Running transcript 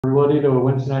Everybody to a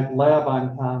Wednesday night lab.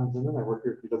 I'm Tom Zimmerman. I work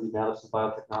here at the Madison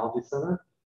Biotechnology Center.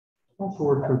 I also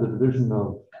work for the Division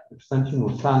of Extension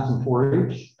Wisconsin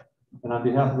 4-H. And on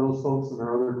behalf of those folks and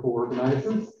our other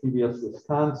co-organizers, PBS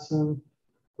Wisconsin,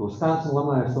 the Wisconsin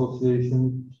Alumni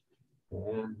Association,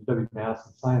 and UW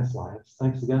Madison Science Alliance,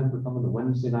 thanks again for coming to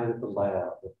Wednesday night at the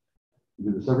lab. We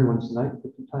do this every Wednesday night,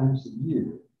 50 times a year.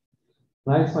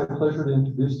 Tonight it's my pleasure to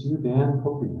introduce to you Dan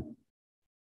Cobian.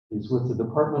 He's with the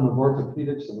Department of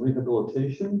Orthopedics and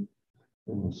Rehabilitation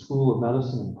in the School of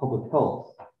Medicine and Public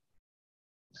Health.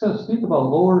 He's going to speak about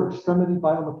lower extremity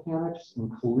biomechanics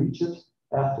in collegiate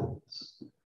athletes,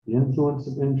 the influence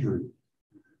of injury.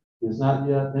 He has not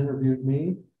yet interviewed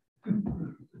me, but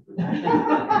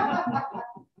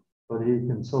he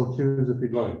can so choose if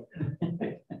he'd like.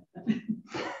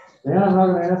 And I'm not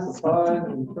going to ask the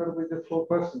 5 incredibly difficult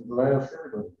questions that I ask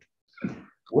everybody.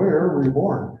 Where were you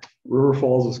born? River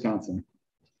Falls, Wisconsin.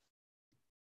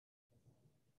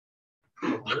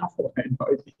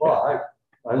 Well,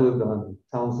 I lived on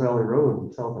Towns Valley Road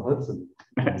in south of Hudson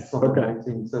in summer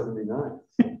 1979.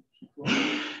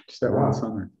 Just that one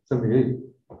summer. 78.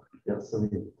 Yeah,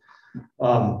 78.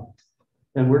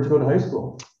 And where'd you go to high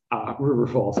school? River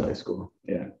Falls High School.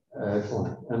 Yeah.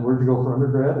 Excellent. And where'd you go for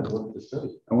undergrad and what did you study?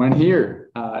 I went here.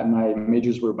 My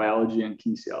majors were biology and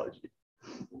kinesiology.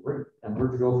 Great. And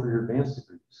where'd you go for your advanced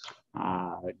degrees?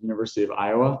 University of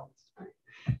Iowa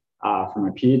for my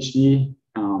PhD,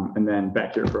 and then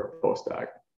back here for a postdoc.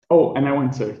 Oh, and I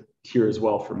went to here as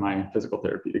well for my physical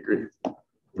therapy degree.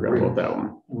 Forgot about that one.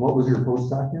 And what was your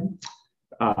postdoc in?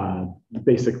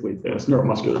 Basically this,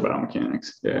 neuromuscular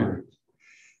biomechanics. Yeah. Great.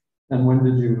 And when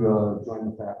did you join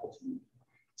the faculty?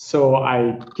 So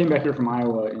I came back here from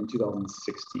Iowa in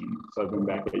 2016. So I've been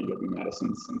back at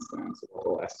UW-Madison since then, so for the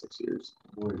last 6 years.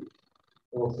 Great.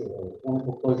 Well, it's a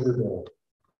wonderful pleasure to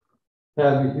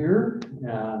have you here.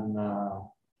 And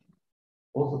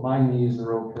both of my knees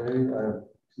are okay. I have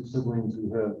 2 siblings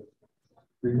who have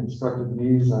reconstructed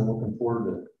knees. I'm looking forward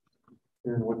to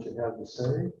hearing what you have to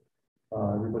say.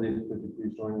 Everybody, could you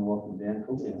please join me in welcoming Dan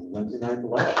Cobian on Wednesday night at the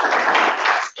lab.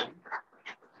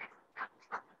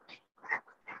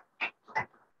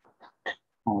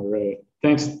 All right.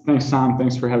 Thanks, Tom.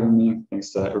 Thanks for having me. Thanks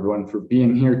to everyone for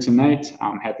being here tonight.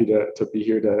 I'm happy to be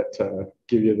here to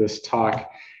give you this talk.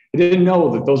 I didn't know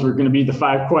that those were going to be the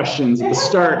 5 questions at the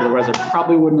start, otherwise I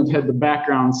probably wouldn't have had the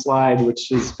background slide,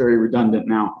 which is very redundant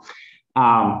now.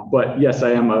 But yes,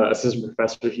 I am an assistant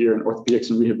professor here in orthopedics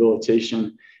and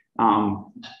rehabilitation.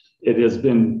 It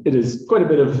is quite a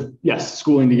bit of,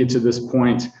 schooling to get to this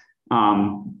point.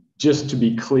 Just to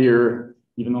be clear,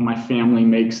 even though my family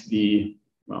makes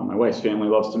my wife's family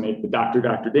loves to make the Dr.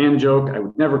 Dan joke. I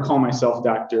would never call myself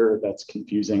doctor. That's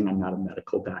confusing. I'm not a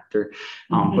medical doctor,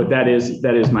 but that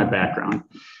is my background.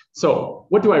 So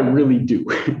what do I really do?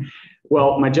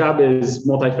 Well, my job is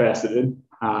multifaceted.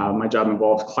 My job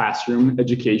involves classroom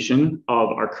education of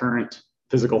our current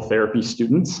physical therapy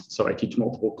students. So I teach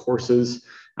multiple courses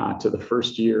to the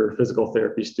first year physical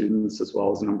therapy students, as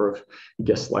well as a number of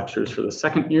guest lectures for the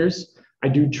second years. I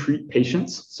do treat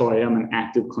patients, so I am an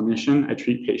active clinician. I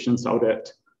treat patients out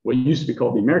at what used to be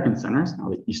called the American Centers, now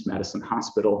the East Madison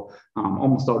Hospital,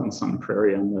 almost out in Sun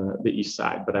Prairie on the east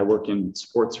side, but I work in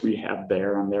sports rehab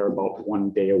there. I'm there about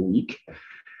 1 day a week.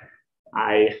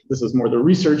 This is more the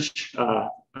research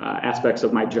aspects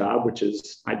of my job, which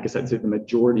is, I guess I'd say the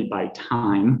majority by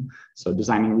time. So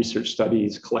designing research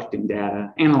studies, collecting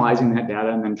data, analyzing that data,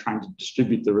 and then trying to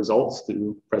distribute the results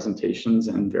through presentations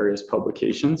and various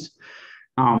publications.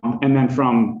 And then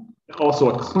from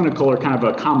also a clinical or kind of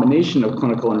a combination of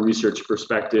clinical and research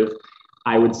perspective,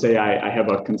 I would say I have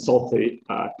a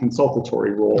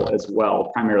consultatory role as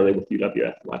well, primarily with UW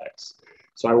Athletics.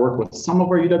 So I work with some of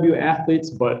our UW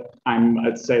athletes, but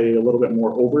I'd say a little bit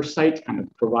more oversight, kind of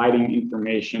providing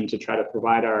information to try to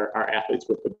provide our athletes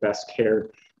with the best care.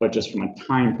 But just from a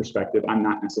time perspective, I'm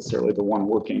not necessarily the one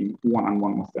working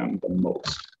one-on-one with them the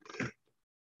most.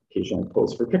 Occasional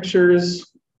pose for pictures.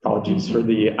 Apologies for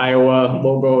the Iowa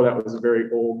logo. That was a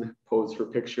very old pose for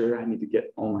picture. I need to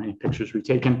get all my pictures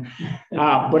retaken.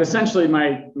 But essentially,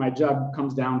 my job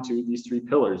comes down to these 3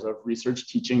 pillars of research,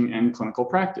 teaching, and clinical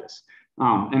practice.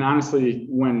 And honestly,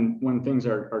 when things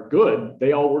are good,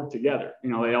 they all work together.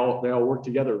 They all work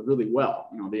together really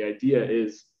well. The idea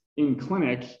is in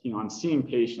clinic, I'm seeing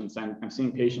patients, and I'm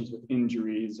seeing patients with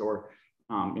injuries or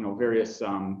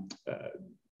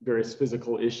various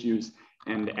physical issues,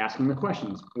 and asking the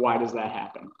questions, why does that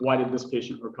happen? Why did this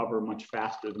patient recover much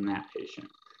faster than that patient?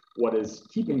 What is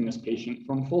keeping this patient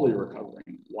from fully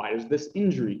recovering? Why does this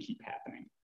injury keep happening?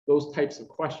 Those types of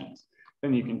questions.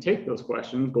 Then you can take those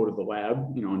questions, go to the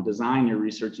lab, and design your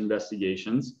research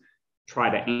investigations, try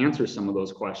to answer some of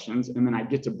those questions, and then I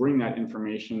get to bring that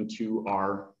information to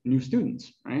our new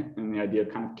students, right? And the idea of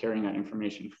kind of carrying that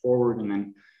information forward, and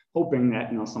then hoping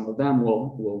that some of them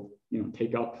will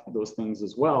take up those things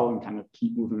as well and kind of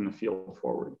keep moving the field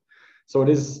forward. So it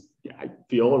is, I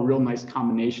feel, a real nice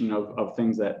combination of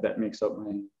things that makes up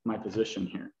my position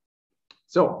here.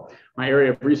 So my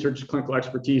area of research, clinical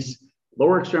expertise,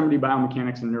 lower extremity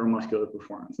biomechanics and neuromuscular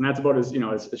performance. And that's about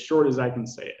as short as I can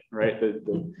say it, right?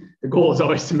 The goal is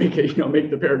always to make it,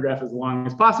 make the paragraph as long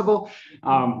as possible,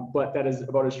 but that is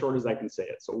about as short as I can say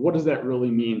it. So what does that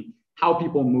really mean? How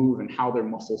people move and how their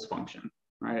muscles function,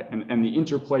 right? And the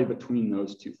interplay between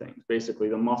those two things, basically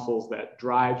the muscles that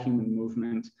drive human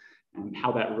movement and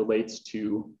how that relates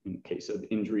to, in the case of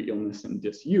injury, illness, and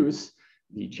disuse,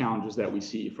 the challenges that we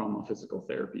see from a physical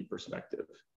therapy perspective.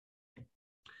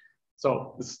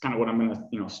 So this is kind of what I'm going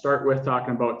to start with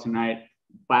talking about tonight.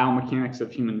 Biomechanics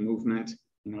of human movement,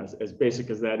 as basic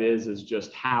as that is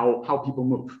just how people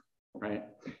move, right?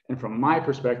 And from my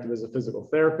perspective as a physical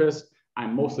therapist,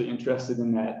 I'm mostly interested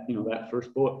in that, that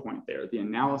first bullet point there, the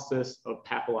analysis of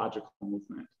pathological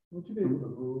movement. Would you be able to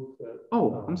move that?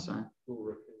 Oh, I'm sorry.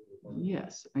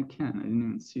 Yes, I can. I didn't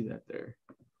even see that there.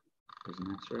 There's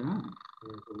an X right on.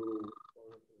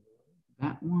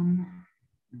 That one.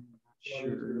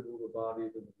 Sure.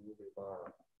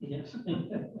 Yes.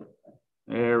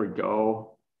 There we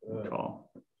go.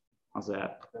 Cool. How's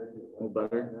that? A little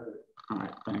better? All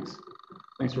right, thanks.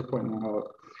 Thanks for pointing that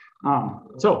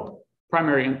out. So my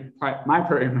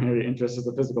primary interest as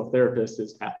a physical therapist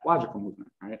is pathological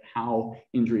movement, right? How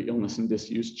injury, illness, and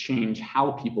disuse change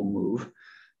how people move,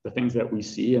 the things that we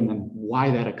see, and then why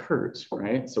that occurs,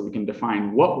 right? So we can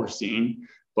define what we're seeing,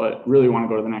 but really want to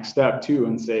go to the next step too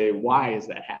and say, why is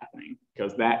that happening?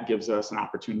 Because that gives us an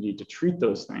opportunity to treat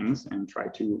those things and try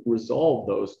to resolve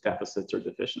those deficits or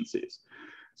deficiencies.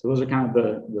 So those are kind of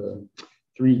the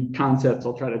three concepts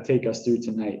I'll try to take us through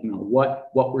tonight. What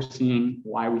we're seeing,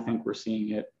 why we think we're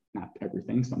seeing it, not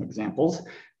everything, some examples,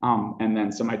 and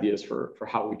then some ideas for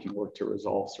how we can work to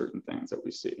resolve certain things that we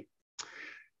see.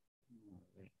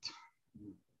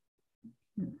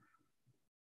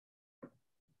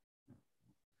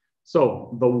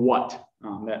 So the what,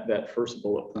 that first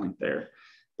bullet point there,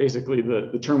 basically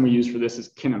the term we use for this is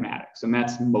kinematics, and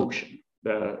that's motion.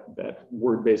 That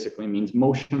word basically means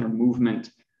motion or movement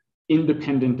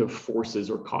independent of forces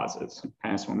or causes.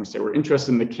 And so when we say we're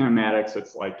interested in the kinematics,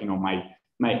 it's like,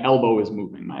 my elbow is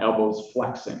moving, my elbow is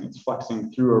flexing, it's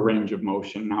flexing through a range of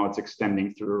motion, now it's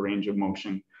extending through a range of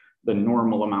motion. The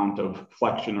normal amount of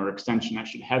flexion or extension I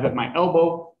should have at my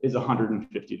elbow is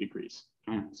 150 degrees.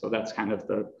 Okay? So that's kind of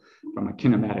from a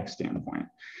kinematic standpoint.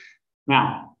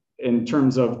 Now, in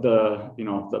terms of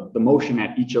the motion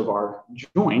at each of our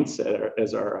joints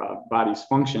as our bodies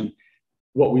function,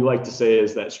 what we like to say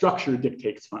is that structure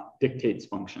dictates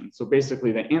function. So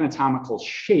basically the anatomical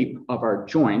shape of our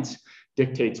joints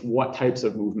dictates what types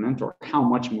of movement or how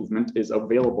much movement is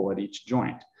available at each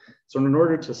joint. So in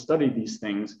order to study these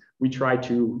things, we try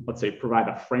to, let's say, provide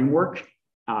a framework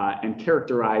and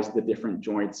characterize the different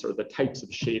joints or the types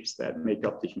of shapes that make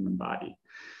up the human body.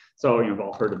 So you've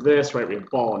all heard of this, right? We have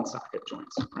ball and socket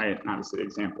joints, right? And obviously the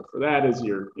example for that is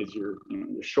your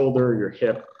shoulder, your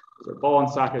hip. Those are ball and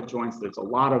socket joints. There's a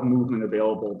lot of movement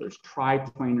available. There's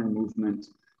triplanar movement.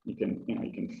 You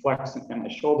can flex in my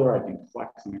shoulder. I can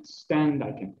flex and extend.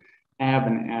 I can ab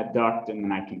and adduct, and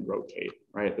then I can rotate,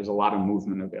 right? There's a lot of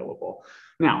movement available.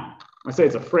 Now, I say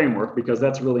it's a framework because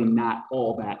that's really not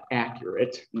all that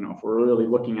accurate. If we're really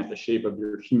looking at the shape of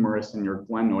your humerus and your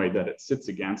glenoid that it sits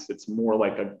against, it's more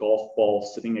like a golf ball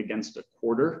sitting against a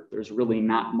quarter. There's really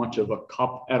not much of a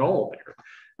cup at all there.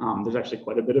 There's actually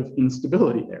quite a bit of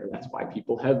instability there. That's why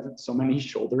people have so many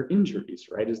shoulder injuries,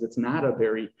 right? Is it's not a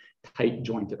very tight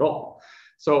joint at all.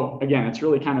 So again, it's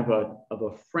really kind of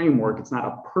a framework. It's not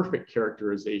a perfect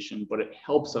characterization, but it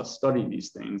helps us study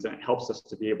these things, and it helps us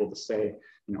to be able to say,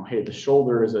 hey, the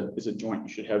shoulder is a joint.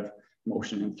 You should have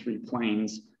motion in 3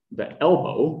 planes. The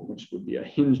elbow, which would be a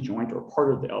hinge joint or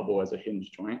part of the elbow as a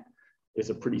hinge joint, is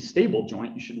a pretty stable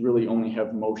joint. You should really only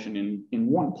have motion in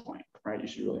 1 plane, right? You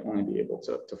should really only be able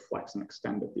to flex and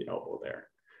extend at the elbow there.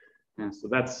 And so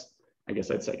that's, I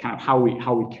guess I'd say, kind of how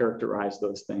we characterize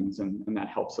those things, and that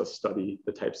helps us study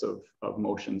the types of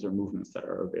motions or movements that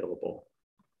are available.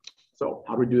 So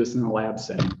how do we do this in a lab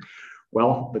setting?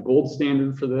 Well, the gold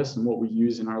standard for this and what we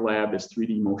use in our lab is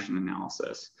 3D motion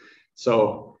analysis.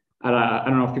 So I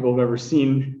don't know if people have ever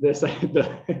seen this.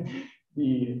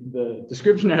 the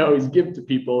description I always give to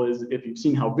people is if you've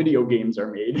seen how video games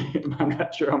are made. I'm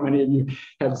not sure how many of you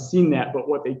have seen that, but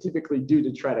what they typically do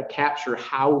to try to capture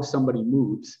how somebody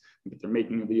moves, if they're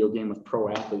making a video game with pro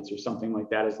athletes or something like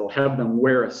that, is they'll have them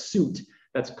wear a suit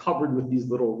that's covered with these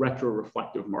little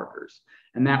retroreflective markers.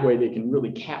 And that way they can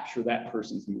really capture that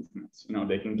person's movements. You know,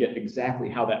 they can get exactly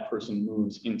how that person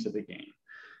moves into the game.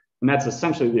 And that's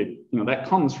essentially that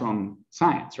comes from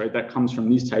science, right? That comes from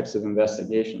these types of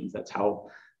investigations. That's how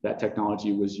that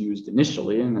technology was used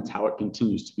initially, and that's how it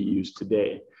continues to be used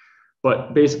today.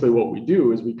 But basically what we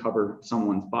do is we cover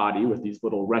someone's body with these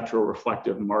little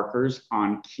retroreflective markers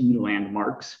on key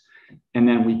landmarks. And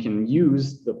then we can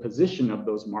use the position of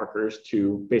those markers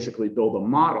to basically build a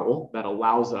model that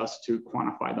allows us to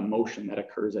quantify the motion that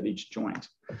occurs at each joint.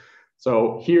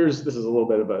 So this is a little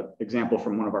bit of an example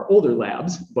from one of our older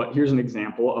labs, but here's an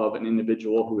example of an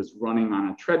individual who is running on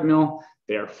a treadmill.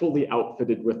 They are fully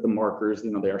outfitted with the markers. You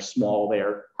know, they are small, they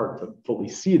are hard to fully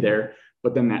see there.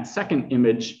 But then that second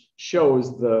image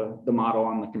shows the model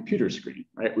on the computer screen,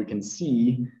 right? We can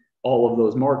see all of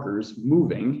those markers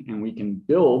moving, and we can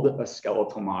build a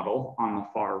skeletal model on the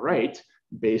far right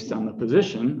based on the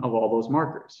position of all those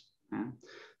markers. Okay?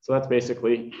 So that's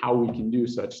basically how we can do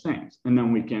such things. And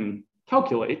then we can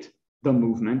calculate the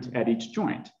movement at each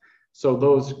joint. So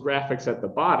those graphics at the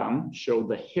bottom show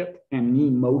the hip and knee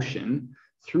motion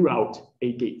throughout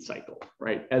a gait cycle,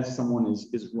 right? As someone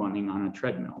is running on a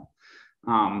treadmill.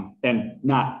 And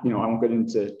not, I won't get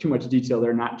into too much detail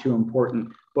there, not too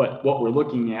important, but what we're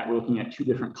looking at two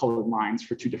different colored lines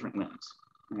for two different limbs,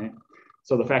 right?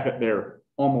 So the fact that they're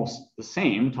almost the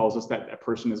same tells us that that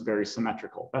person is very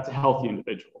symmetrical. That's a healthy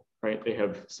individual, right? They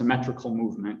have symmetrical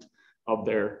movement of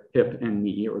their hip and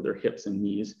knee, or their hips and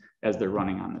knees, as they're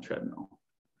running on the treadmill.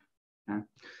 Okay?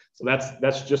 So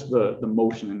that's just the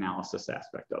motion analysis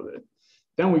aspect of it.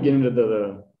 Then we get into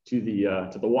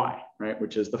the why, right,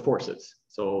 which is the forces.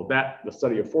 So the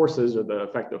study of forces, or the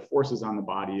effect of forces on the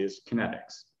body, is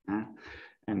kinetics. Okay?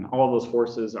 And all of those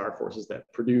forces are forces that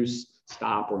produce,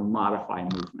 stop, or modify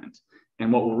movement.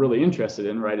 And what we're really interested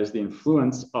in, right, is the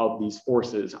influence of these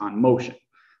forces on motion.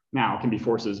 Now, it can be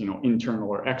forces, internal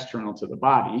or external to the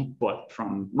body, but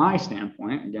from my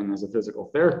standpoint, again, as a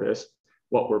physical therapist,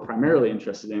 what we're primarily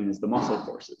interested in is the muscle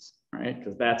forces, right?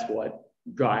 Because that's what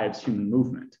drives human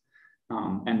movement.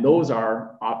 And those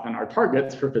are often our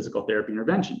targets for physical therapy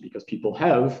intervention, because people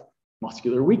have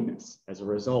muscular weakness as a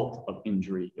result of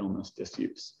injury, illness,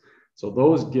 disuse. So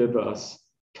those give us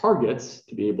targets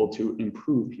to be able to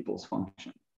improve people's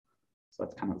function. So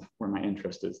that's kind of where my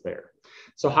interest is there.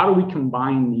 So how do we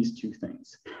combine these two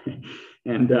things?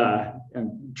 and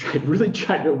really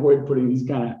tried to avoid putting these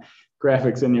kind of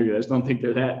graphics in here, because I just don't think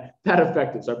they're that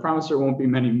effective. So I promise there won't be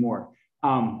many more.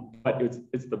 But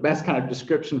it's the best kind of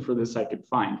description for this I could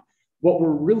find. What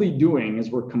we're really doing is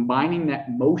we're combining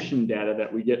that motion data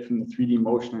that we get from the 3D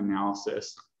motion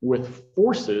analysis with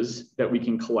forces that we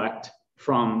can collect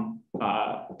from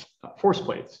force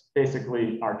plates.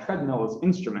 Basically, our treadmill is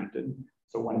instrumented.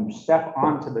 So when you step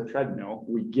onto the treadmill,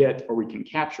 we can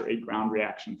capture a ground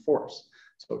reaction force.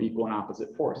 So equal and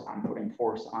opposite force. I'm putting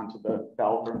force onto the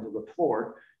belt or into the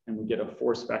floor, and we get a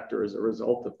force vector as a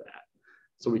result of that.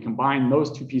 So we combine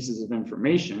those two pieces of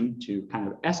information to kind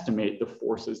of estimate the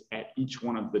forces at each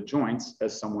one of the joints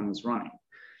as someone is running.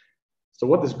 So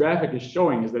what this graphic is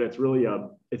showing is that it's really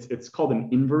it's called an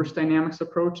inverse dynamics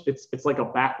approach. It's like a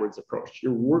backwards approach.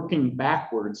 You're working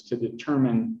backwards to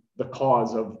determine the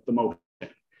cause of the motion.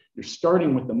 You're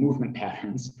starting with the movement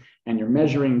patterns, and you're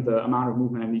measuring the amount of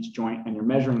movement in each joint, and you're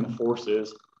measuring the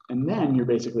forces, and then you're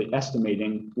basically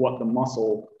estimating what the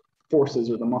muscle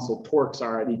forces or the muscle torques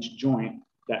are at each joint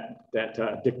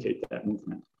that dictate that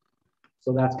movement.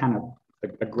 So that's kind of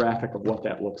a graphic of what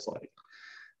that looks like.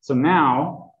 So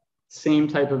now, same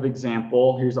type of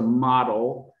example. Here's a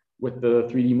model with the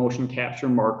 3D motion capture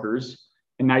markers,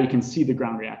 and now you can see the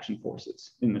ground reaction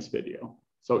forces in this video.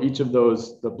 So each of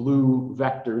those, the blue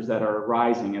vectors that are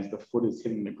rising as the foot is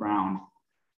hitting the ground,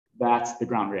 that's the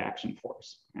ground reaction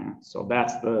force. Yeah? So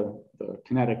that's the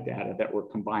kinetic data that we're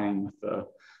combining with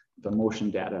the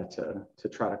motion data to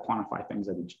try to quantify things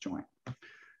at each joint.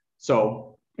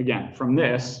 So again, from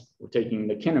this, we're taking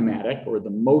the kinematic or the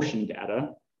motion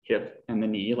data, hip and the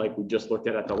knee, like we just looked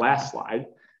at the last slide.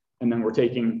 And then we're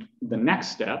taking the next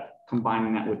step,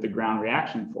 combining that with the ground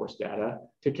reaction force data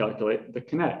to calculate the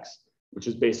kinetics, which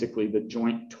is basically the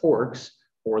joint torques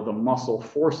or the muscle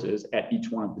forces at each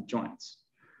one of the joints.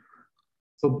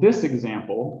 So this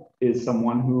example is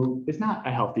someone who is not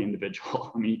a healthy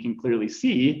individual. I mean, you can clearly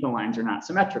see the lines are not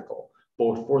symmetrical,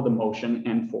 both for the motion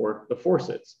and for the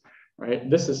forces, right?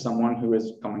 This is someone who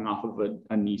is coming off of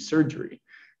a knee surgery.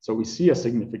 So we see a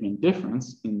significant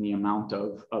difference in the amount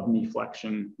of knee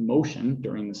flexion motion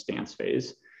during the stance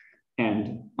phase.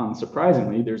 And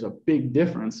unsurprisingly, there's a big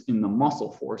difference in the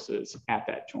muscle forces at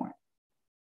that joint.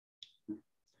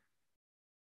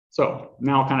 So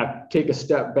now I'll kind of take a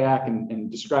step back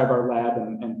and describe our lab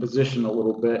and position a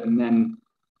little bit, and then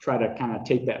try to kind of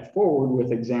take that forward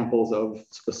with examples of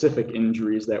specific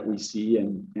injuries that we see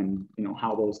and you know,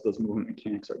 how those movement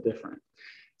mechanics are different.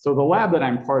 So the lab that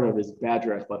I'm part of is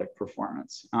Badger Athletic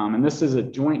Performance. And this is a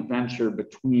joint venture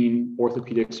between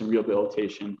orthopedics and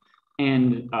rehabilitation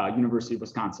and University of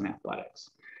Wisconsin Athletics.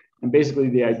 And basically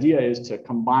the idea is to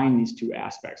combine these two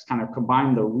aspects, kind of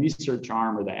combine the research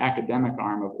arm or the academic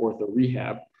arm of ortho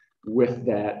rehab with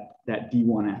that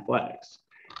D1 athletics.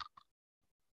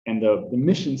 And the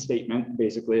mission statement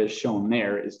basically is shown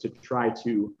there is to try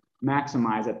to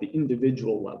maximize at the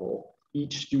individual level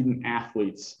each student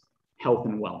athlete's health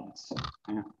and wellness.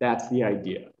 That's the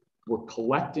idea. We're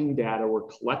collecting data, we're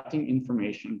collecting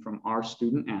information from our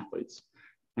student athletes,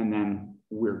 and then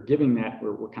we're giving that,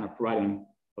 we're kind of providing,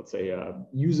 let's say,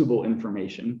 usable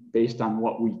information based on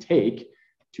what we take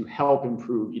to help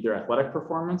improve either athletic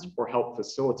performance or help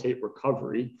facilitate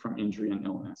recovery from injury and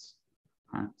illness.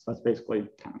 So that's basically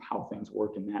kind of how things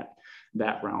work in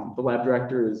that realm. The lab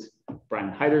director is Brian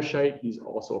Heiderscheit. He's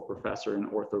also a professor in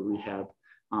ortho rehab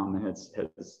and has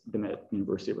been at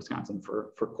University of Wisconsin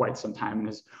for quite some time and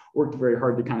has worked very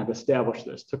hard to kind of establish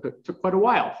this. Took quite a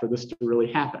while for this to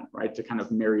really happen, right? To kind of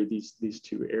marry these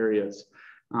two areas.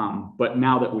 But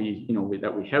now that we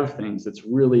have things, it's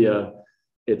really a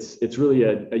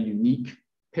unique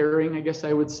pairing, I guess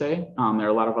I would say. There are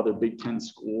a lot of other Big Ten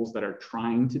schools that are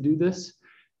trying to do this,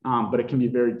 but it can be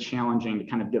very challenging to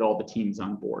kind of get all the teams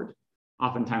on board.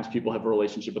 Oftentimes people have a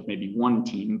relationship with maybe one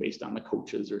team based on the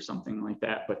coaches or something like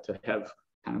that, but to have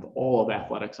kind of all of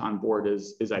athletics on board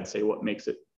is I'd say what makes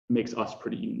us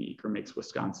pretty unique, or makes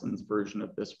Wisconsin's version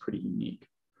of this pretty unique.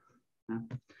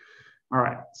 All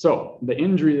right, so the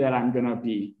injury that I'm going to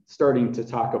be starting to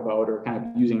talk about, or kind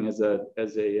of using as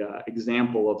a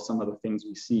example of some of the things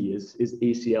we see, is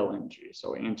ACL injury,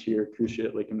 so anterior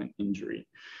cruciate ligament injury.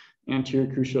 Anterior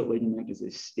cruciate ligament is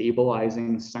a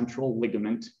stabilizing central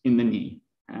ligament in the knee,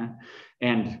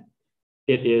 and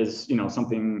it is,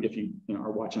 something, if you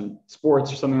are watching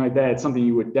sports or something like that, it's something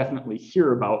you would definitely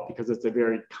hear about because it's a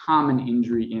very common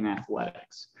injury in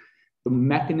athletics. The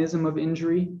mechanism of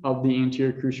injury of the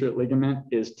anterior cruciate ligament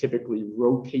is typically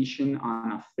rotation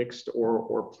on a fixed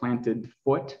or planted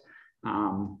foot.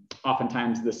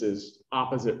 Oftentimes this is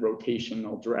opposite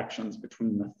rotational directions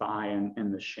between the thigh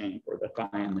and the shank, or the thigh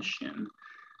and the shin.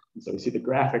 And so you see the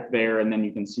graphic there, and then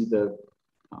you can see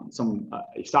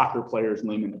a soccer player is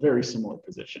laying in a very similar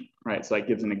position, right? So that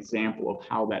gives an example of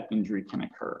how that injury can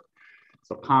occur.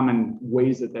 So common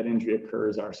ways that injury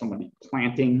occurs are somebody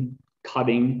planting,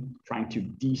 cutting, trying to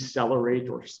decelerate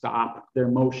or stop their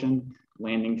motion,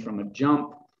 landing from a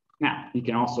jump. Now, you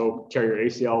can also tear your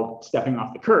ACL stepping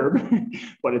off the curb,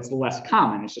 but it's less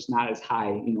common. It's just not as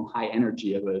high, high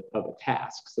energy of a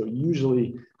task. So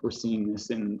usually we're seeing this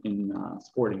in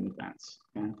sporting events.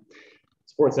 Okay?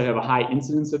 Sports that have a high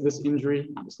incidence of this injury,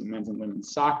 obviously men's and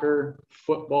women's soccer,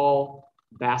 football,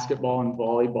 basketball, and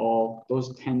volleyball,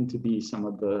 those tend to be some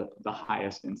of the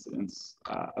highest incidence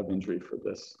of injury for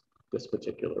this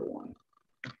particular one.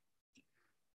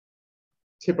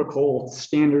 Typical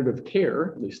standard of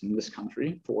care, at least in this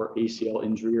country, for ACL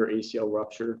injury or ACL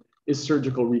rupture is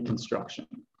surgical reconstruction.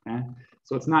 Okay?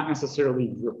 So it's not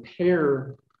necessarily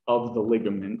repair of the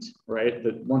ligament, right?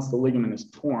 That once the ligament is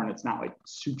torn, it's not like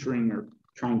suturing or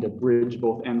trying to bridge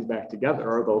both ends back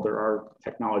together, although there are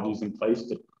technologies in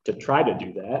place to try to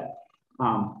do that.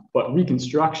 But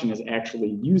reconstruction is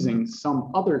actually using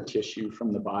some other tissue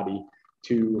from the body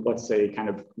to, let's say, kind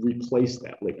of replace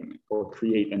that ligament or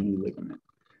create a new ligament.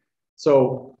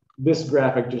 So this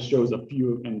graphic just shows a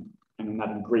few, and not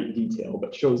in great detail,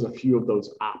 but shows a few of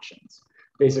those options.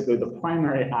 Basically, the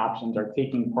primary options are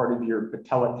taking part of your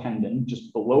patella tendon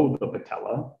just below the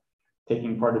patella,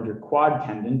 taking part of your quad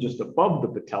tendon just above the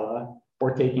patella,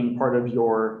 or taking part of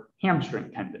your hamstring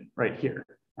tendon right here.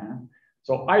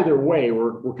 So either way,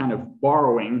 we're kind of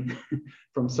borrowing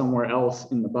from somewhere else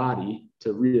in the body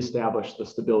to reestablish the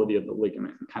stability of the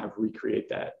ligament and kind of recreate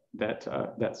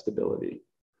that stability.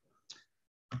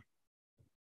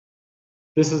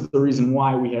 This is the reason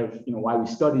why we have, why we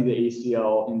study the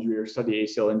ACL injury or study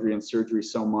ACL injury and surgery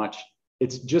so much.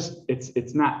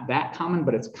 It's not that common,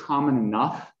 but it's common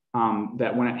enough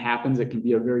that when it happens, it can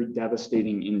be a very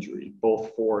devastating injury,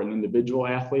 both for an individual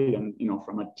athlete and,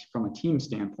 from a team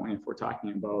standpoint, if we're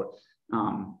talking about,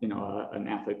 an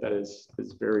athlete that is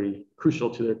very crucial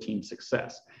to their team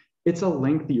success. It's a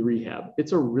lengthy rehab.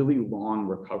 It's a really long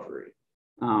recovery.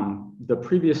 The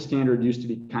previous standard used to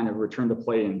be kind of return to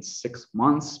play in 6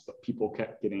 months, but people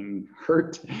kept getting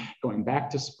hurt, going back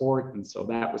to sport. And so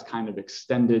that was kind of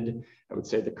extended. I would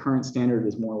say the current standard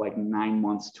is more like 9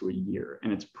 months to a year.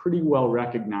 And it's pretty well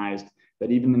recognized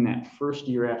that even in that first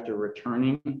year after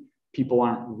returning, people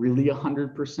aren't really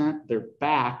 100%. They're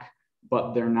back,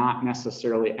 but they're not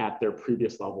necessarily at their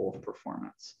previous level of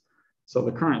performance. So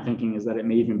the current thinking is that it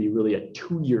may even be really a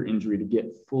 2-year injury to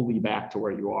get fully back to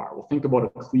where you are. Well, think about a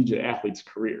collegiate athlete's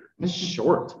career. It's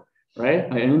short, right?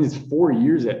 I mean, it's 4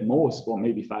 years at most. Well,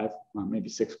 maybe 5, maybe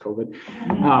 6 COVID.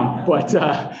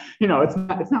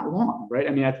 It's not long, right?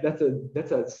 I mean,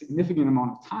 that's a significant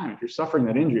amount of time. If you're suffering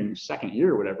that injury in your second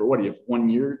year or whatever, what do you have 1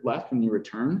 year left when you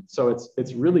return? So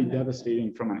it's really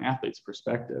devastating from an athlete's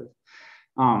perspective.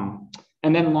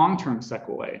 And then long-term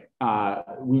sequelae.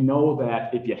 We know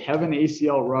that if you have an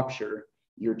ACL rupture,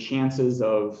 your chances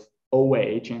of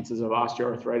OA, chances of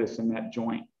osteoarthritis in that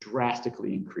joint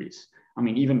drastically increase. I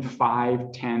mean, even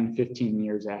 5, 10, 15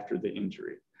 years after the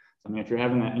injury. I mean, if you're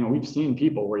having that, we've seen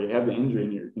people where you have the injury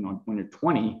and when you're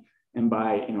 20 and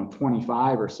by,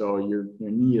 25 or so, your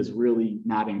knee is really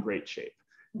not in great shape.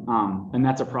 And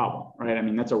that's a problem, right? I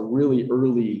mean, that's a really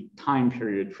early time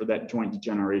period for that joint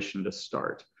degeneration to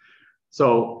start.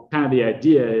 So kind of the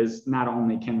idea is not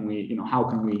only can we, how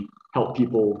can we help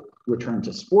people return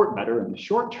to sport better in the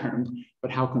short term,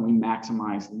 but how can we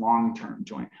maximize long-term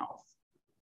joint health?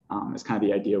 Is kind of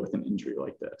the idea with an injury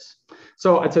like this.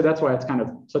 So I'd say that's why it's kind of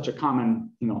such a common,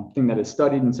 thing that is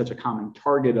studied and such a common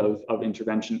target of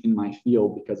intervention in my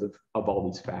field because of all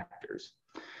these factors.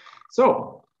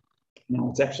 So now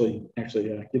let's actually get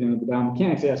into the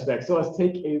biomechanics aspect. So let's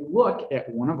take a look at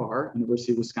one of our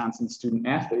University of Wisconsin student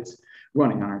athletes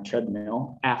running on our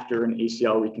treadmill after an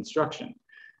ACL reconstruction.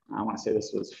 I want to say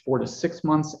this was 4 to 6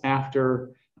 months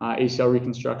after ACL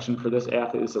reconstruction for this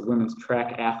athlete. This is a women's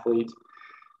track athlete.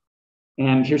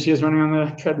 And here she is running on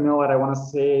the treadmill at, I want to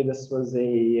say this was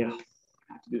I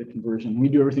have to do the conversion. We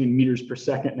do everything in meters per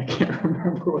second. I can't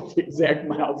remember what the exact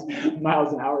miles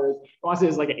an hour is. I want to say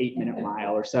it's like an 8-minute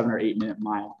mile or 7 or 8 minute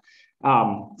mile.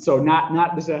 So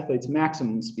not this athlete's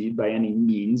maximum speed by any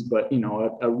means, but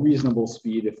a reasonable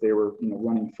speed if they were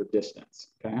running for distance.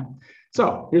 Okay.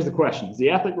 So here's the question: is the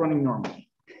athlete running normally?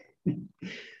 Can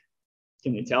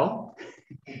you tell?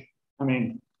 I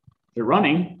mean, they're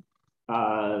running.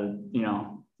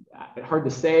 Hard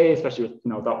to say, especially with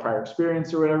without prior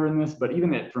experience or whatever in this. But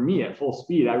even for me at full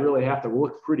speed, I really have to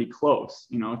look pretty close,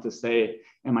 to say,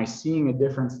 am I seeing a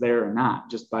difference there or not,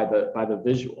 just by the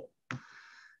visual.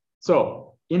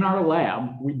 So in our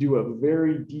lab, we do a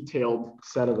very detailed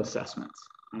set of assessments.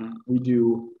 We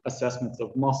do assessments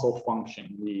of muscle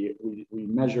function. We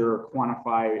measure or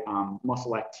quantify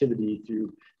muscle activity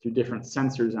through different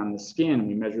sensors on the skin.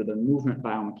 We measure their movement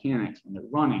biomechanics when they're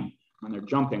running, when they're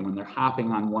jumping, when they're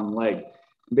hopping on one leg.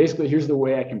 Basically, here's the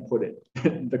way I can put it.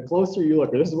 The closer you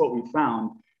look, or this is what we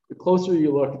found, the closer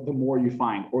you look, the more you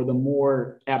find, or the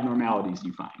more abnormalities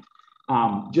you find.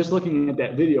 Just looking at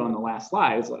that video on the last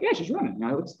slide, it's like, yeah, she's running.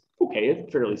 It looks okay,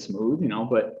 it's fairly smooth,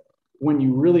 but when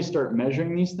you really start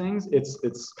measuring these things,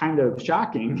 it's kind of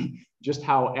shocking just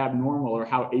how abnormal or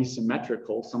how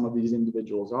asymmetrical some of these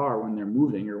individuals are when they're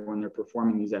moving or when they're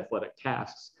performing these athletic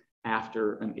tasks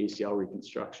after an ACL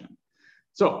reconstruction.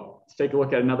 So let's take a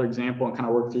look at another example and kind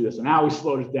of work through this. And now we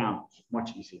slowed it down,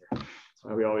 much easier.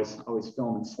 So we always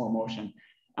film in slow motion.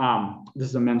 This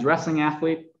is a men's wrestling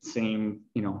athlete, same,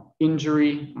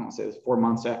 injury. I want to say it's 4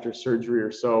 months after surgery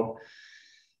or so.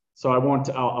 So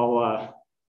I'll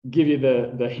give you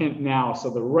the hint now. So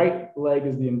the right leg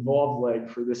is the involved leg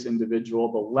for this individual.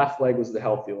 The left leg was the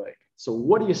healthy leg. So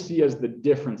what do you see as the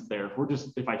difference there?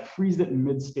 If I freeze it in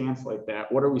mid stance like that,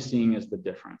 what are we seeing as the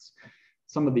difference?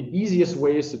 Some of the easiest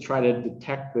ways to try to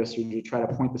detect this or to try to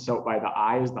point this out by the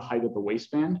eye is the height of the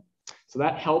waistband. So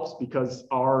that helps because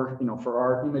for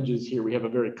our images here, we have a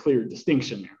very clear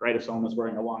distinction there, right? If someone was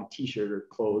wearing a long t-shirt or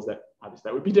clothes,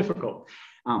 that would be difficult.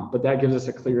 But that gives us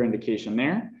a clear indication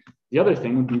there. The other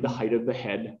thing would be the height of the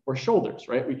head or shoulders,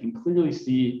 right? We can clearly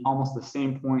see almost the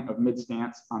same point of mid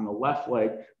stance on the left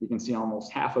leg. We can see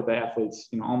almost half of the athletes,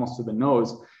 almost to the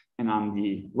nose. And on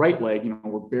the right leg,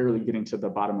 we're barely getting to the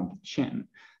bottom of the chin.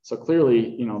 So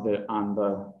clearly, on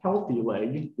the healthy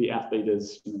leg, the athlete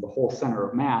is, the whole center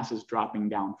of mass is dropping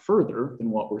down further than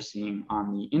what we're seeing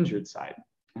on the injured side.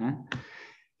 Okay?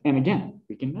 And again,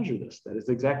 we can measure this. That is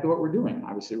exactly what we're doing.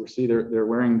 Obviously, we'll see they're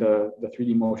wearing the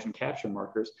 3D motion capture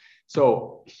markers.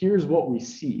 So here's what we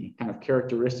see kind of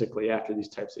characteristically after these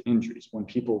types of injuries. When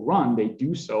people run, they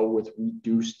do so with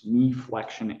reduced knee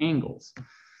flexion angles.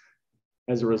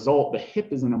 As a result, the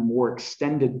hip is in a more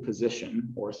extended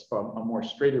position, or a more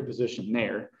straighter position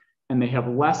there, and they have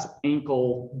less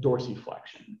ankle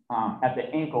dorsiflexion. At the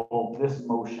ankle, this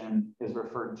motion is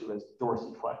referred to as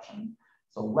dorsiflexion.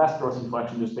 So less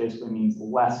dorsiflexion just basically means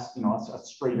less, a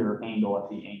straighter angle at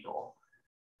the ankle.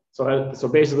 So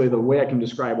basically the way I can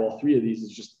describe all three of these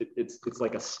is just, it's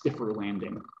like a stiffer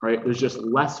landing, right? There's just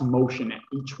less motion at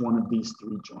each one of these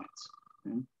three joints.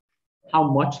 Okay?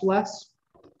 How much less?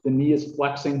 The knee is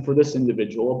flexing for this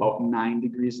individual about 9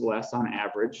 degrees less on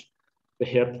average. The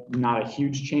hip, not a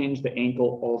huge change. The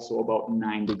ankle also about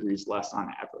 9 degrees less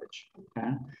on average.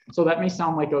 Okay, so that may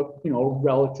sound like a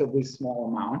relatively small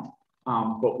amount,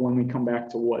 but when we come back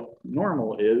to what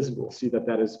normal is, we'll see that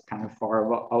that is kind of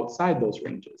far outside those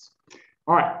ranges.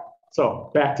 All right,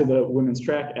 so back to the women's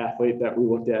track athlete that we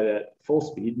looked at full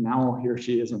speed. Now here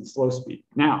she is in slow speed.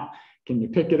 Now, can you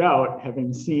pick it out,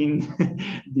 having seen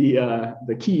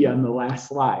the key on the last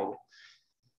slide?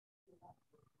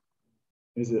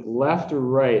 Is it left or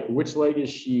right? Which leg is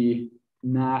she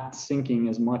not sinking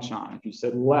as much on? If you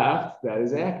said left, that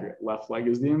is accurate. Left leg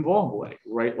is the involved leg.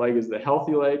 Right leg is the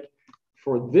healthy leg.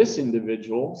 For this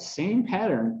individual, same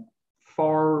pattern,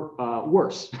 far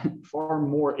worse, far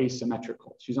more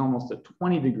asymmetrical. She's almost a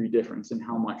 20-degree difference in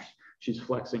how much she's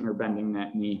flexing or bending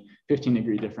that knee,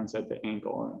 15-degree difference at the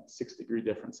ankle, and 6-degree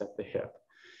difference at the hip.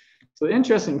 So the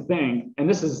interesting thing, and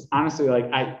this is honestly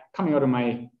coming out of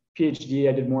my PhD,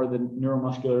 I did more of the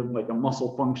neuromuscular, like a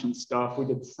muscle function stuff. We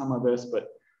did some of this, but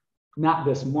not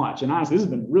this much. And honestly, this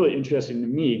has been really interesting to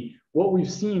me. What we've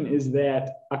seen is that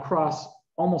across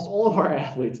almost all of our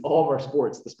athletes, all of our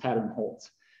sports, this pattern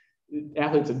holds.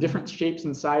 Athletes of different shapes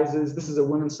and sizes. This is a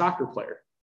women's soccer player.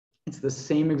 It's the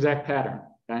same exact pattern.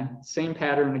 Okay, same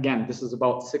pattern. Again, this is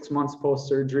about 6 months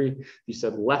post-surgery. You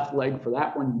said left leg for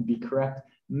that one, you'd be correct.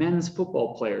 Men's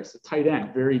football players, the tight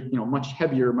end, very, much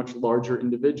heavier, much larger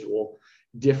individual,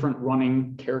 different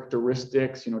running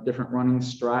characteristics, different running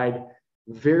stride,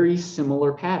 very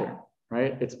similar pattern,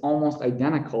 right? It's almost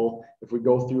identical. If we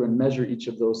go through and measure each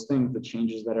of those things, the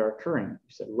changes that are occurring. You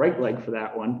said right leg for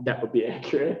that one, that would be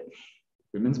accurate.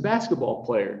 Women's basketball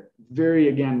player, very,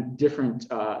 again, different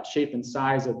shape and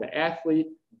size of the athlete,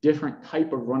 different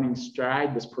type of running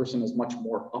stride. This person is much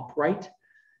more upright.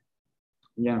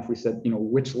 Again, if we said,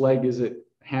 which leg is it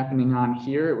happening on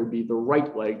here, it would be the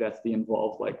right leg. That's the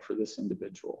involved leg for this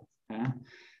individual. Okay?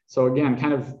 So again,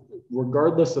 kind of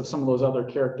regardless of some of those other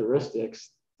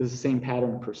characteristics, the same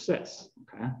pattern persists.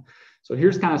 Okay? So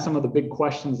here's kind of some of the big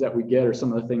questions that we get, or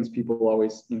some of the things people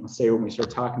always say when we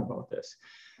start talking about this.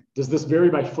 Does this vary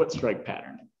by foot strike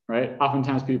pattern? Right?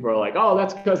 Oftentimes people are like, oh,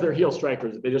 that's because they're heel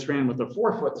strikers. If they just ran with a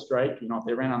forefoot strike, if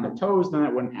they ran on their toes, then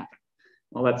that wouldn't happen.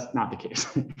 Well, that's not the case.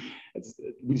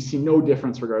 We see no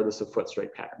difference regardless of foot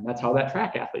strike pattern. That's how that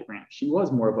track athlete ran. She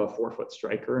was more of a forefoot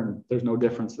striker, and there's no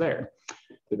difference there.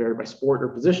 They vary by sport or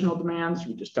positional demands.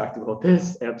 We just talked about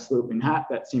this. Absolutely not.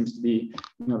 That seems to be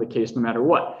the case no matter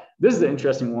what. This is the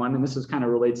interesting one, and this is kind of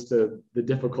relates to the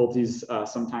difficulties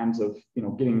sometimes of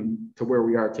getting to where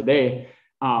we are today.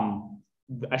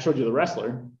 I showed you the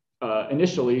wrestler.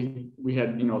 Initially, we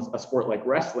had, a sport like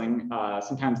wrestling.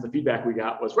 Sometimes the feedback we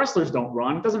got was wrestlers don't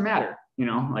run. It doesn't matter.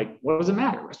 What does it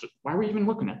matter? Wrestlers, why are we even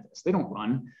looking at this? They don't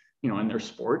run, in their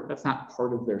sport. That's not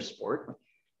part of their sport.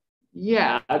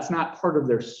 Yeah, that's not part of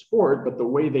their sport, but the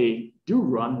way they do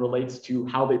run relates to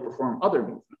how they perform other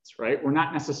movements, right? We're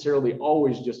not necessarily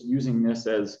always just using this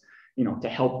as, to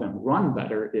help them run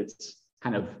better. It's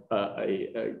kind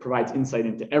of provides insight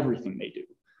into everything they do.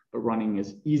 But running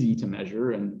is easy to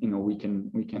measure, and we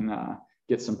can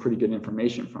get some pretty good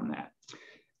information from that.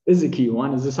 This is a key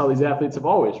one. Is this how these athletes have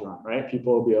always run, right?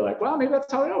 People will be like, well, maybe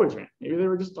that's how they always ran. Maybe they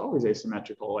were just always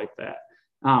asymmetrical like that.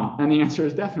 And the answer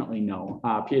is definitely no.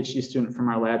 PhD student from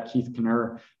our lab, Keith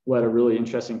Knurr, led a really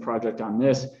interesting project on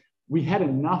this. We had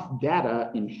enough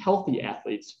data in healthy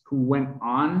athletes who went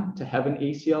on to have an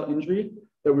ACL injury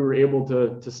that we were able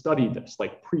to study this,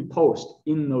 like pre-post,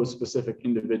 in those specific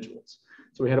individuals.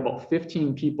 So we had about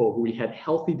 15 people who we had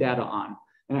healthy data on,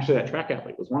 and actually that track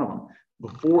athlete was one of them,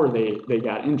 before they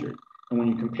got injured. And when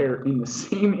you compare in the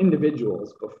same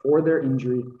individuals before their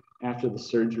injury, after the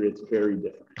surgery, it's very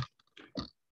different.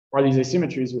 Are these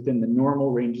asymmetries within the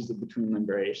normal ranges of between limb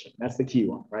variation? That's the key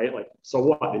one, right? Like, so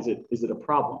what? Is it a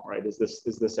problem, right? Is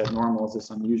this abnormal? Is this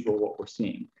unusual, what we're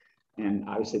seeing? And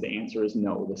obviously the answer is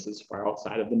no, this is far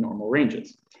outside of the normal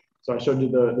ranges. So I showed you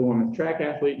the women's track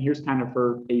athlete. Here's kind of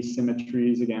her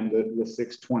asymmetries, again, the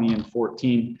 6, 20, and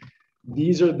 14.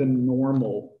 These are the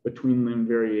normal between limb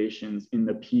variations in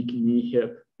the peak knee,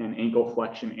 hip, and ankle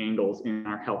flexion angles in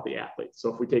our healthy athletes.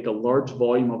 So if we take a large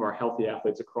volume of our healthy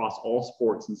athletes across all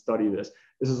sports and study this,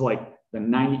 this is like the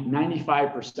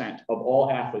 95% of all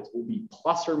athletes will be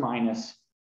plus or minus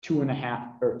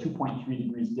 2.5 or 2.3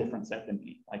 degrees difference at the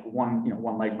knee. Like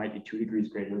one leg might be 2 degrees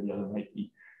greater, the other might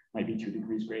be 2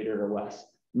 degrees greater or less.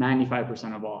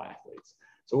 95% of all athletes.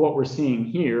 So what we're seeing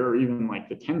here, or even like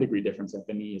the 10-degree difference at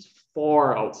the knee, is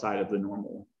far outside of the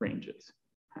normal ranges.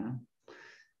 Okay.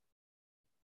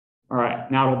 All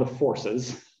right, now to the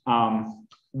forces.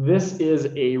 This is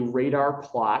a radar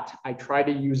plot. I try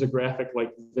to use a graphic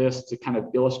like this to kind of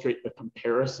illustrate the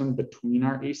comparison between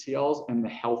our ACLs and the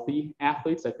healthy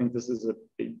athletes. I think this is a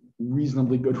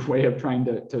reasonably good way of trying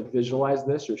to visualize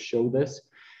this or show this.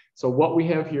 So what we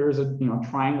have here is a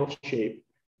triangle shape.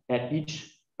 At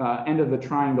each end of the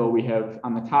triangle, we have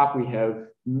on the top, we have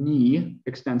knee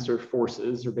extensor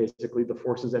forces, or basically the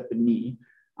forces at the knee.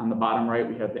 On the bottom right,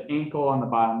 we have the ankle. On the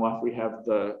bottom left, we have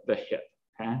the hip.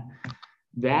 Okay?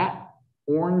 That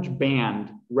orange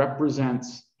band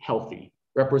represents healthy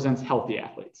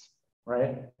athletes,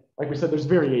 right? Like we said, there's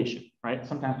variation, right?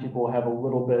 Sometimes people will have a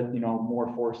little bit,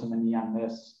 more force in the knee on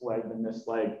this leg than this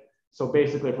leg. So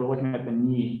basically, if we're looking at the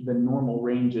knee, the normal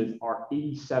ranges are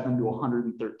 87 to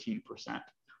 113%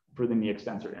 for the knee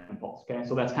extensor impulse. Okay,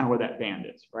 so that's kind of where that band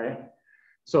is, right?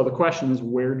 So the question is,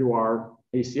 where do our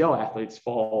ACL athletes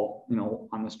fall,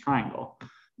 on this triangle?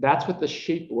 That's what the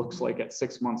shape looks like at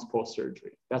 6 months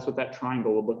post-surgery. That's what that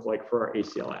triangle would look like for our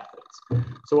ACL athletes.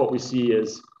 So what we see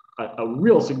is a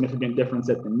real significant difference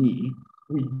at the knee.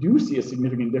 We do see a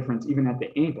significant difference even at the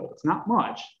ankle. It's not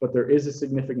much, but there is a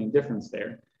significant difference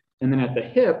there. And then at the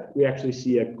hip, we actually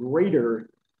see a greater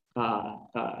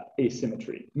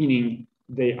asymmetry, meaning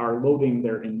they are loading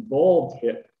their involved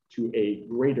hip to a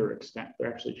greater extent.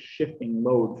 They're actually shifting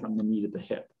load from the knee to the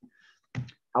hip.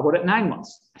 How about at 9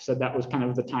 months? I said that was kind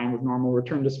of the time of normal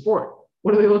return to sport.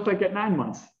 What do they look like at 9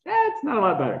 months? It's not a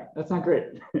lot better. That's not great,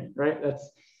 right? That's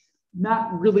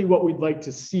not really what we'd like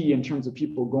to see in terms of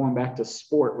people going back to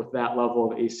sport with that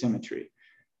level of asymmetry.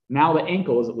 Now the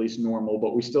ankle is at least normal,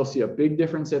 but we still see a big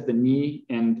difference at the knee,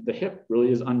 and the hip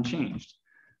really is unchanged.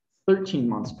 13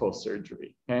 months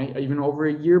post-surgery, okay? Even over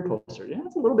a year post-surgery.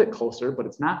 It's a little bit closer, but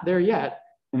it's not there yet.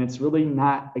 And it's really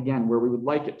not, again, where we would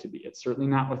like it to be. It's certainly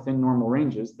not within normal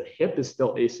ranges. The hip is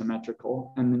still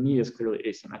asymmetrical, and the knee is clearly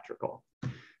asymmetrical.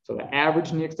 So the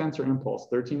average knee extensor impulse,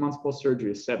 13 months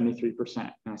post-surgery, is 73%.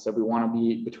 And I said we want to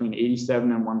be between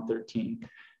 87 and 113.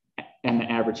 And the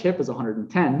average hip is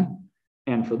 110.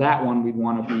 And for that one, we'd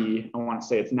want to be, I want to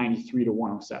say it's 93 to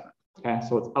 107. Okay,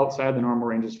 so it's outside the normal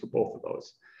ranges for both of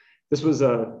those. This was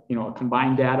a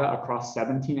combined data across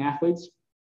 17 athletes.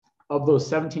 Of those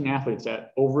 17 athletes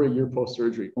at over a year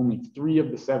post-surgery, only 3 of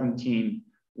the 17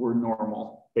 were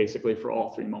normal, basically for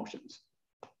all 3 motions.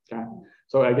 Okay,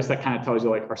 so I guess that kind of tells you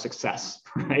like our success,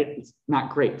 right? It's not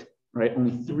great, right?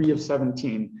 Only 3 of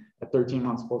 17 at 13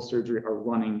 months post-surgery are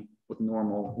running with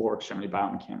normal lower extremity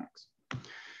biomechanics.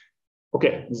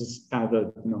 Okay, this is kind of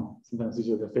the, sometimes these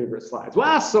are the favorite slides.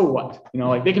 Well, so what?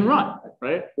 Like they can run,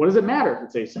 right? What does it matter if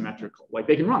it's asymmetrical? Like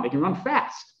they can run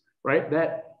fast, right?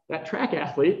 That track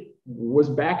athlete was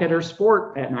back at her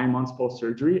sport at 9 months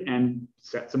post-surgery and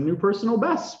set some new personal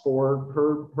bests for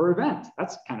her event.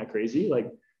 That's kind of crazy. Like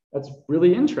that's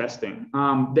really interesting.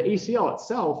 The ACL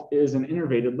itself is an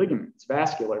innervated ligament. It's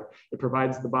vascular. It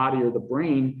provides the body or the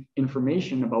brain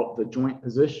information about the joint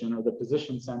position or the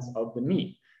position sense of the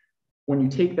knee. When you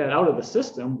take that out of the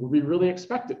system, we really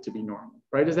expect it to be normal,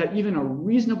 right? Is that even a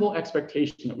reasonable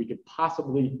expectation that we could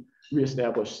possibly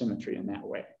reestablish symmetry in that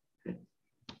way?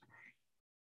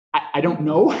 I don't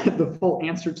know the full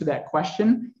answer to that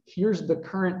question. Here's the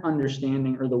current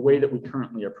understanding or the way that we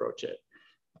currently approach it.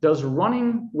 Does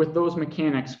running with those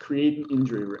mechanics create an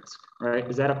injury risk, right?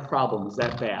 Is that a problem? Is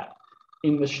that bad?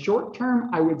 In the short term,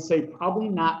 I would say probably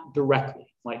not directly.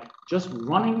 Like just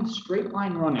running, straight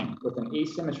line running with an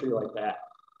asymmetry like that,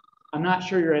 I'm not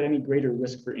sure you're at any greater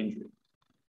risk for injury.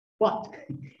 But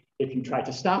if you try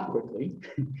to stop quickly,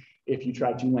 if you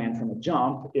try to land from a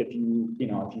jump, if you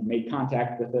made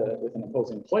contact with an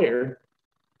opposing player,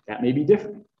 that may be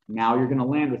different. Now you're going to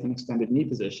land with an extended knee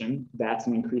position. That's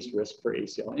an increased risk for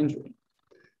ACL injury.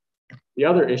 The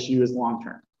other issue is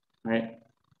long-term, right?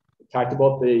 We talked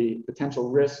about the potential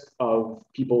risk of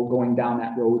people going down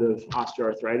that road of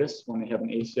osteoarthritis when they have an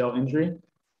ACL injury.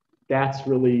 That's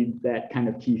really that kind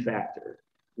of key factor.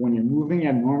 When you're moving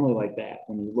abnormally like that,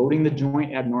 when you're loading the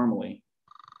joint abnormally,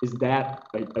 is that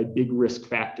a big risk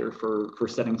factor for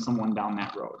setting someone down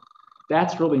that road?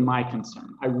 That's really my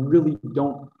concern. I really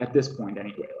don't, at this point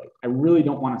anyway, like I really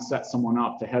don't want to set someone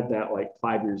up to have that like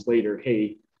 5 years later,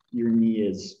 hey, your knee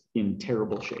is in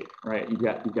terrible shape, right? You've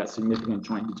got significant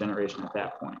joint degeneration at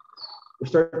that point. We're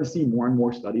starting to see more and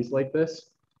more studies like this.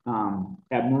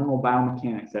 Abnormal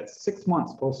biomechanics at 6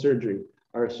 months post-surgery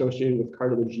are associated with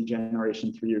cartilage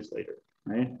degeneration 3 years later,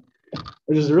 right?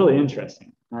 Which is really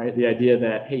interesting, right? The idea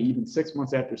that, hey, even 6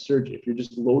 months after surgery, if you're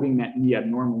just loading that knee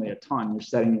abnormally a ton, you're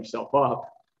setting yourself up,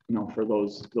 for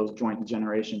those joint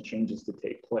degeneration changes to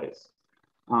take place.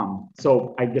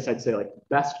 So I guess I'd say like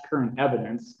best current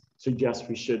evidence suggests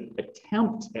we should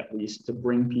attempt at least to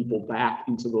bring people back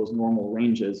into those normal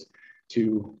ranges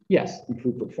to, yes,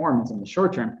 improve performance in the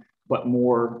short term, but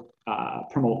more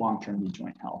promote long-term knee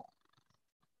joint health.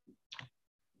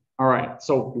 All right,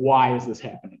 so why is this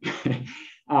happening?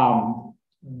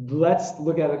 Let's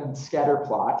look at a scatter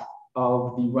plot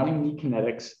of the running knee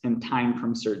kinetics and time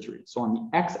from surgery. So on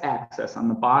the x-axis, on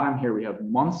the bottom here, we have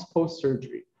months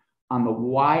post-surgery. On the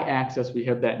y-axis, we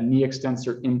have that knee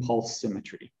extensor impulse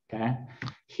symmetry, okay?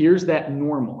 Here's that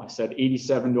normal. I said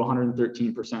 87 to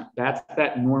 113%. That's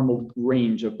that normal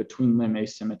range of between limb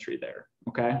asymmetry there,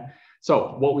 okay?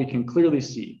 So what we can clearly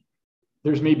see,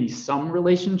 there's maybe some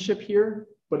relationship here,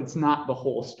 but it's not the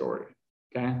whole story,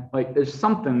 okay? Like there's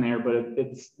something there, but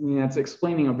it's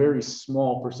explaining a very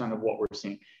small percent of what we're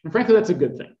seeing. And frankly, that's a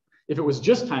good thing. If it was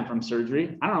just time from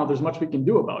surgery, I don't know, there's much we can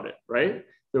do about it, right?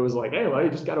 If it was like, hey, well, you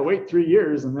just got to wait 3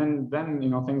 years and then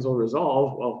things will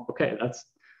resolve. Well, okay, that's,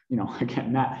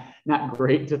 again, not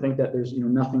great to think that there's,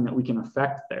 nothing that we can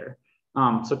affect there.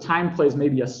 So time plays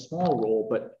maybe a small role,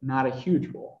 but not a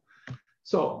huge role.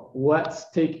 So let's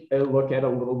take a look at a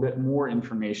little bit more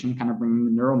information, kind of bringing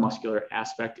the neuromuscular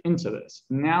aspect into this.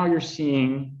 Now you're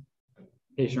seeing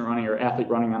patient running or athlete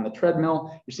running on the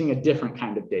treadmill. You're seeing a different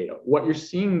kind of data. What you're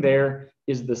seeing there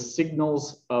is the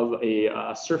signals of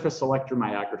a surface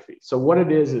electromyography. So what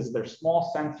it is they're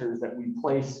small sensors that we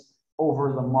place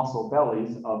over the muscle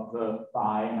bellies of the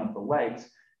thigh and of the legs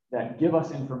that give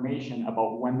us information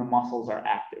about when the muscles are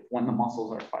active, when the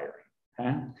muscles are firing,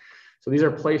 okay? So these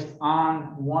are placed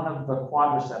on one of the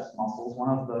quadriceps muscles, one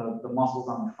of the muscles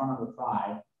on the front of the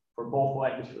thigh for both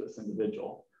legs for this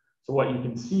individual. So what you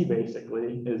can see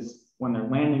basically is when they're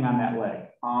landing on that leg,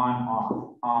 on,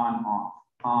 off, on, off,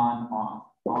 on, off,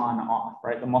 on, off,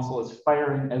 right? The muscle is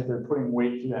firing as they're putting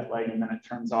weight through that leg, and then it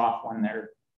turns off when they're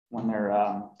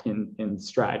in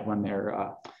stride, when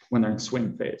they're in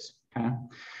swing phase, okay?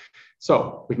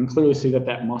 So we can clearly see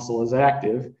that muscle is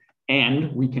active,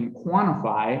 and we can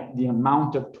quantify the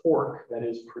amount of torque that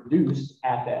is produced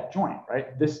at that joint,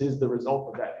 right? This is the result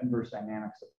of that inverse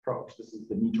dynamics approach. This is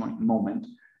the knee joint moment,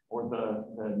 or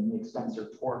the knee extensor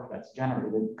torque that's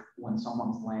generated when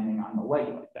someone's landing on the leg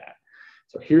like that.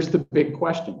 So here's the big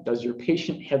question. Does your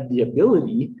patient have the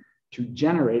ability to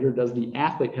generate, or does the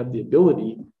athlete have the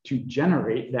ability to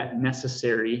generate that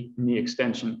necessary knee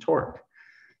extension torque?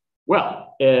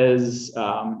 Well, as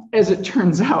it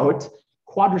turns out,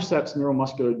 quadriceps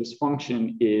neuromuscular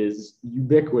dysfunction is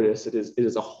ubiquitous. It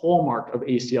is a hallmark of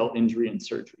ACL injury and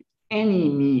surgery. Any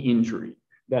knee injury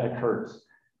that occurs,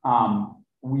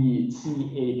 we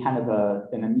see a kind of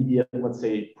an immediate, let's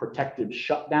say, protective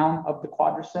shutdown of the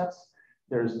quadriceps.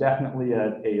 There's definitely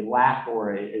a lack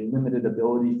or a limited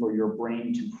ability for your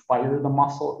brain to fire the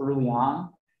muscle early on,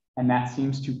 and that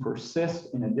seems to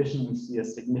persist. In addition, we see a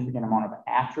significant amount of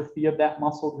atrophy of that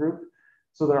muscle group.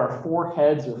 So there are 4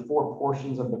 heads or 4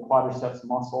 portions of the quadriceps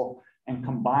muscle, and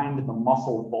combined the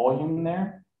muscle volume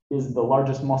there is the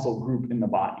largest muscle group in the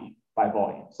body by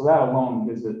volume. So that alone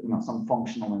gives it some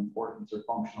functional importance or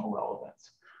functional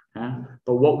relevance. Okay?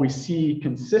 But what we see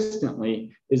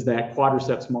consistently is that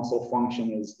quadriceps muscle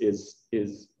function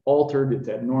is altered, it's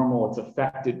abnormal, it's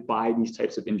affected by these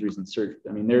types of injuries and surgery.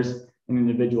 I mean, there's an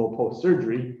individual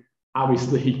post-surgery.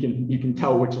 Obviously, you can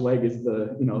tell which leg is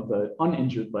the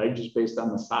uninjured leg just based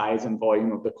on the size and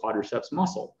volume of the quadriceps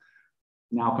muscle.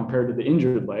 Now, compared to the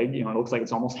injured leg, it looks like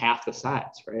it's almost half the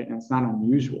size, right? And it's not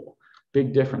unusual.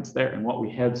 Big difference there. And what we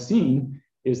have seen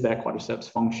is that quadriceps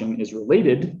function is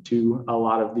related to a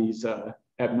lot of these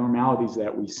abnormalities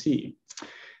that we see.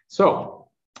 So,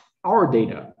 our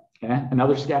data, okay,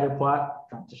 another scatter plot,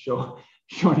 trying to show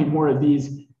any more of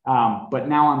these. But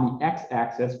now on the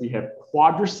x-axis, we have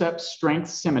quadriceps strength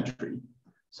symmetry.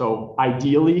 So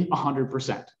ideally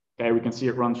 100%, okay? We can see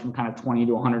it runs from kind of 20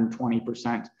 to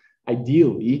 120%.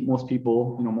 Ideally, most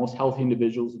people, most healthy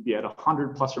individuals would be at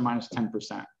 100 plus or minus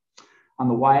 10%. On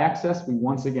the y-axis, we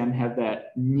once again have that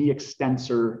knee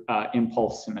extensor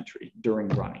impulse symmetry during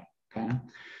running, okay?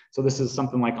 So this is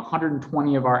something like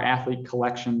 120 of our athlete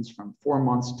collections from 4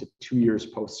 months to 2 years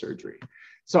post-surgery.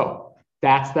 So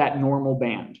that's that normal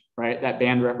band, right? That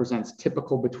band represents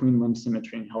typical between limb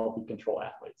symmetry and healthy control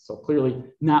athletes. So clearly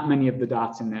not many of the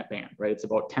dots in that band, right? It's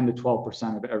about 10 to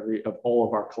 12% of all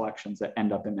of our collections that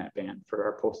end up in that band for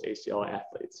our post-ACL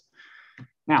athletes.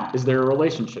 Now, is there a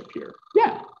relationship here?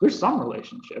 Yeah, there's some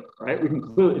relationship, right? We can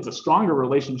clearly, it's a stronger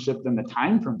relationship than the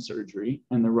time from surgery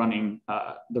and the running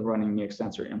knee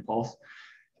extensor impulse.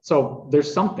 So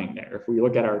there's something there. If we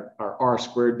look at our R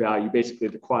squared value, basically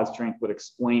the quad strength would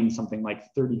explain something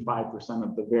like 35%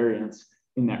 of the variance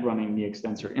in that running knee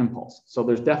extensor impulse. So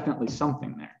there's definitely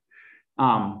something there.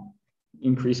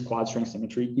 Increased quad strength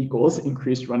symmetry equals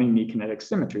increased running knee kinetic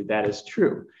symmetry. That is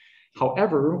true.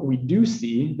 However, we do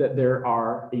see that there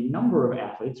are a number of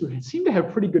athletes who seem to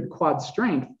have pretty good quad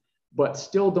strength, but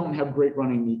still don't have great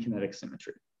running knee kinetic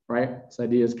symmetry, right? This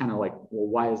idea is kind of like, well,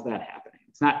 why is that happening?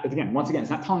 It's not, once again,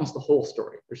 it's not telling us the whole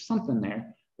story. There's something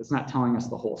there that's not telling us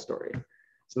the whole story.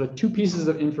 So the two pieces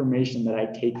of information that I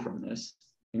take from this,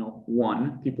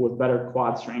 one, people with better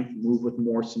quad strength move with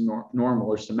more normal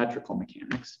or symmetrical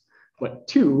mechanics. But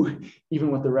two,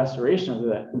 even with the restoration of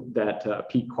that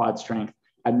peak quad strength,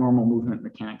 abnormal movement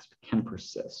mechanics can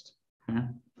persist. Okay?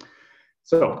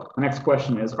 So the next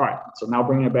question is, all right, so now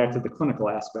bringing it back to the clinical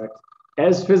aspect,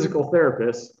 as physical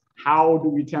therapists, how do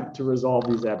we attempt to resolve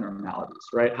these abnormalities,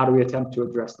 right? How do we attempt to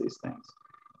address these things?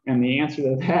 And the answer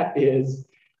to that is,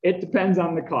 it depends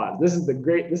on the cause.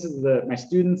 My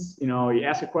students, you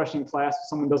ask a question in class, if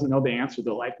someone doesn't know the answer,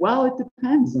 they're like, well, it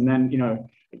depends. And then,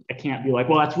 I can't be like,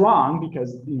 well, that's wrong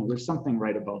because, there's something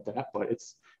right about that, but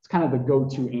it's kind of the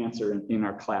go-to answer in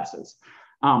our classes.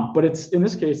 But in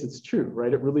this case, it's true,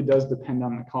 right? It really does depend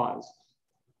on the cause.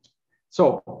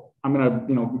 So I'm going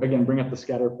to, again, bring up the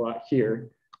scatter plot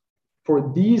here.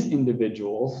 For these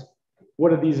individuals,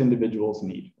 what do these individuals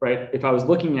need, right? If I was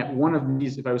looking at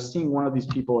if I was seeing one of these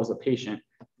people as a patient,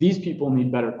 these people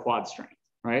need better quad strength,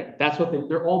 right? That's what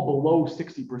they're all below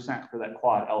 60% for that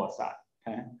quad LSI,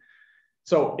 okay?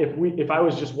 So if I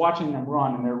was just watching them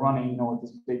run and they're running, with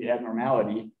this big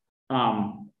abnormality,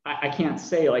 I can't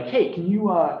say like, hey, can you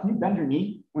bend your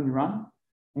knee when you run?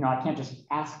 I can't just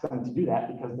ask them to do that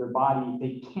because their body,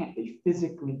 they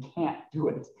physically can't do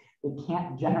it. They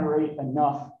can't generate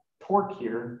enough torque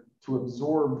here to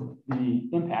absorb the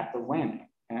impact of landing.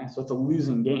 Okay? So it's a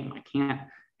losing game. I can't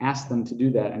ask them to do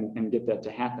that and get that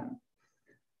to happen.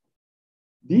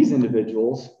 These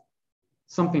individuals,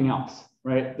 something else,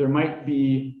 right? There might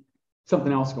be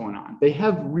something else going on. They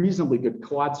have reasonably good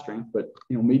quad strength, but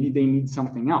maybe they need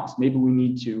something else. Maybe we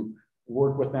need to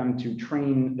work with them to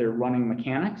train their running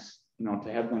mechanics,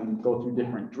 to have them go through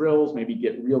different drills, maybe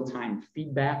get real-time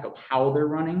feedback of how they're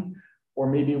running, or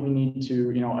maybe we need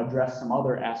to, address some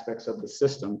other aspects of the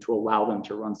system to allow them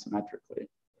to run symmetrically.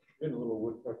 Get a little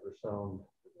woodpecker sound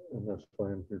in this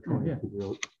plan here. Trying to figure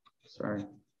out. Sorry.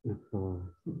 We've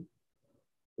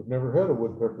never had a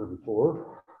woodpecker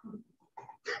before.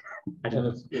 I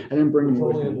didn't bring it's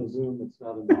only in the Zoom, it's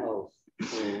not in the house.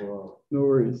 So, no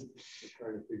worries. We're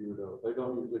trying to figure it out. They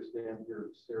don't usually stand here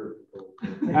and stare at people.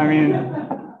 I mean,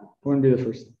 wouldn't be the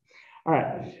first. All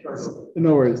right,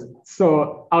 no worries.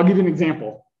 So I'll give you an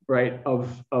example, right,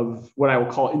 of what I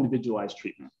will call individualized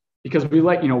treatment. Because we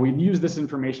use this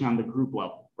information on the group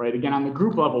level, right? Again, on the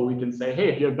group level, we can say, hey,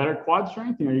 if you have better quad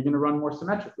strength, you're going to run more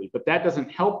symmetrically. But that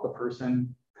doesn't help the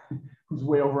person who's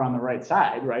way over on the right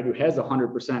side, right, who has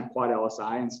 100% quad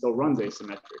LSI and still runs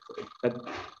asymmetrically.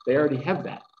 They already have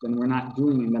that. Then we're not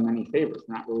doing them any favors.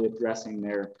 We're not really addressing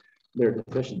their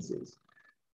deficiencies.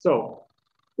 So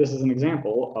this is an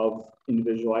example of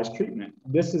individualized treatment.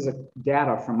 This is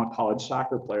data from a college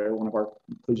soccer player, one of our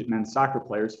collegiate men's soccer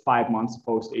players, 5 months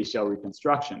post ACL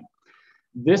reconstruction.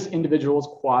 This individual's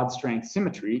quad strength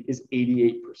symmetry is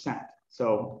 88%.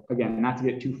 So again, not to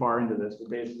get too far into this, but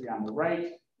basically on the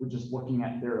right, we're just looking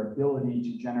at their ability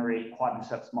to generate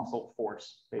quadriceps muscle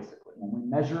force, basically. When we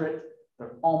measure it,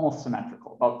 they're almost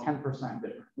symmetrical, about 10%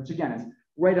 different, which again is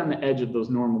right on the edge of those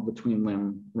normal between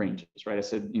limb ranges, right? I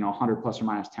said, 100 plus or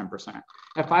minus 10%.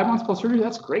 At 5 months post surgery,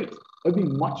 that's great. That'd be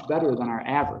much better than our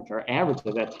average. Our average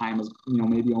at that time is,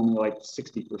 maybe only like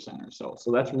 60% or so.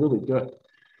 So that's really good.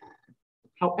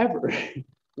 However,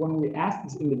 when we ask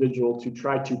this individual to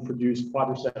try to produce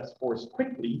quadriceps force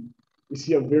quickly, we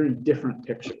see a very different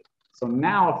picture. So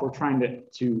now if we're trying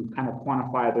to kind of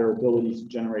quantify their ability to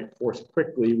generate force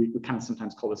quickly, we kind of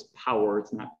sometimes call this power.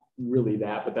 It's not really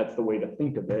that, but that's the way to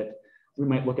think of it. We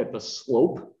might look at the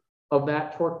slope of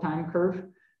that torque time curve.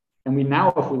 And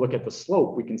if we look at the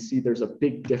slope, we can see there's a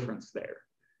big difference there.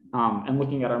 And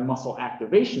looking at our muscle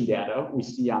activation data, we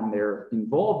see on their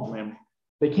involved limb,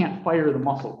 they can't fire the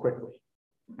muscle quickly.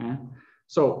 Okay?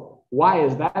 So why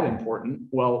is that important?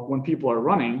 Well, when people are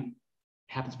running,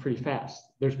 it happens pretty fast.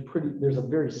 There's a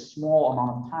very small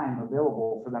amount of time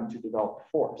available for them to develop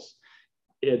force.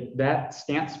 That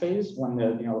stance phase, when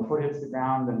the foot hits the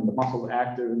ground and the muscle is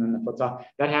active and then the foot's off,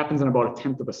 that happens in about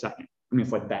 1/10 of a second. I mean,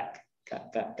 it's like that.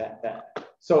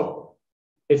 So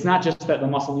it's not just that the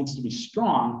muscle needs to be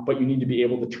strong, but you need to be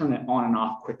able to turn it on and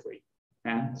off quickly.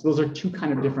 Okay? So those are two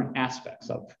kind of different aspects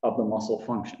of the muscle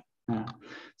function.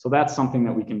 So that's something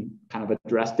that we can kind of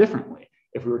address differently.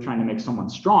 If we were trying to make someone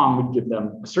strong, we'd give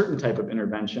them a certain type of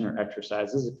intervention or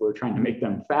exercises. If we were trying to make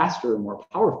them faster and more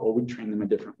powerful, we'd train them a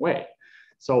different way.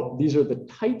 So these are the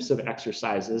types of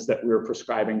exercises that we're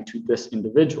prescribing to this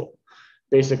individual.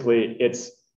 Basically,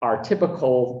 it's our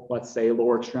typical, let's say,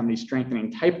 lower extremity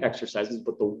strengthening type exercises,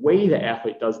 but the way the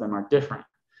athlete does them are different.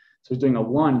 So he's doing a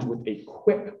lunge with a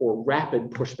quick or rapid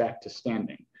pushback to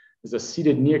standing. There's a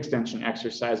seated knee extension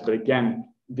exercise, but again,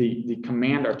 the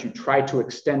command are to try to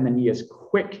extend the knee as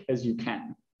quick as you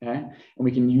can. Okay? And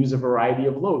we can use a variety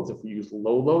of loads. If we use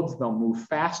low loads, they'll move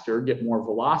faster, get more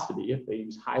velocity. If they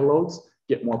use high loads,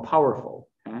 get more powerful.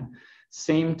 Okay?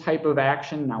 Same type of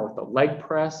action now with the leg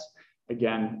press.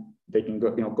 Again, they can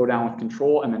go down with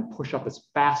control and then push up as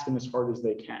fast and as hard as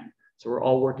they can. So we're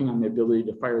all working on the ability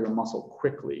to fire the muscle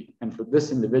quickly. And for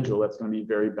this individual, that's going to be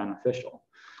very beneficial.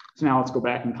 So now let's go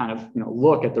back and kind of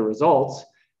look at the results.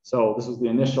 So this was the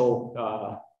initial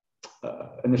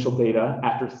data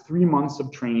after 3 months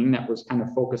of training that was kind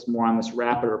of focused more on this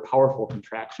rapid or powerful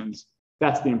contractions.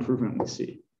 That's the improvement we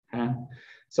see. Okay?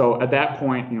 So at that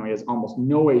point, he has almost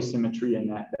no asymmetry in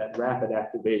that rapid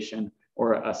activation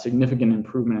or a significant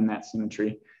improvement in that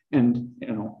symmetry. And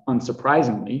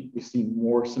unsurprisingly, we see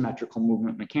more symmetrical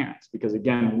movement mechanics because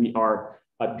again, we are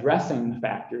addressing the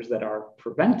factors that are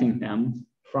preventing them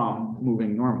from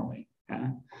moving normally. Okay?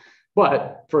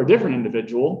 But for a different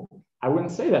individual, I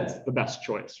wouldn't say that's the best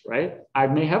choice, right? I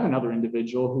may have another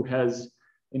individual who has,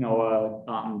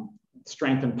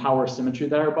 strength and power symmetry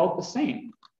that are about the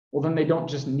same. Well, then they don't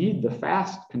just need the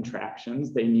fast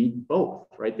contractions, they need both,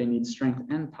 right? They need strength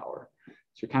and power.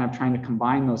 So you're kind of trying to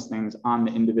combine those things on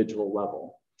the individual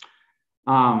level.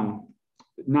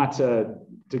 Not to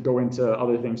go into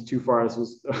other things too far, I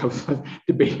was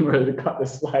debating whether to cut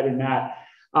this slide or not.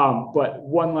 But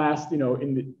one last,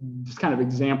 just kind of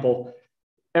example,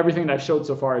 everything that I've showed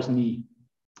so far is knee.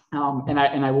 And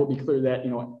I will be clear that,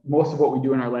 most of what we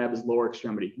do in our lab is lower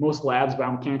extremity. Most labs,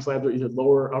 biomechanics labs, are either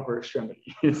lower or upper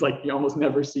extremity. It's like you almost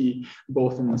never see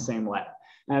both in the same lab.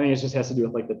 And I think it just has to do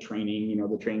with like the training,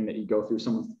 the training that you go through.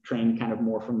 Someone's trained kind of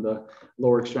more from the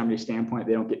lower extremity standpoint.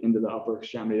 They don't get into the upper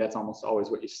extremity. That's almost always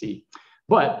what you see.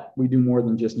 But we do more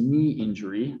than just knee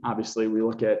injury. Obviously,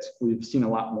 we've seen a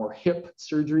lot more hip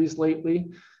surgeries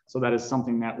lately. So that is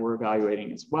something that we're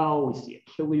evaluating as well. We see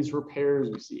Achilles repairs,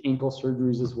 we see ankle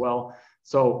surgeries as well.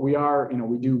 So we are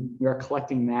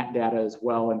collecting that data as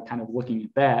well and kind of looking at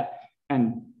that.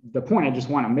 And the point I just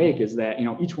want to make is that,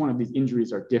 each one of these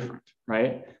injuries are different,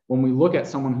 right? When we look at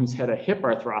someone who's had a hip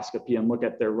arthroscopy and look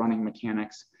at their running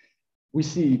mechanics, we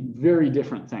see very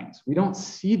different things. We don't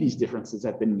see these differences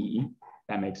at the knee.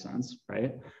 That makes sense,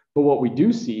 right? But what we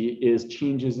do see is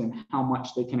changes in how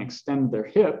much they can extend their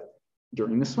hip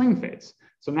during the swing phase.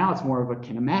 So now it's more of a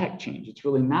kinematic change. It's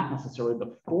really not necessarily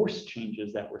the force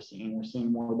changes that we're seeing. We're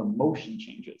seeing more of the motion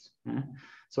changes. Okay?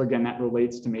 So again, that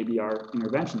relates to maybe our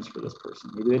interventions for this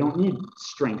person. Maybe they don't need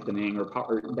strengthening or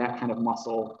that kind of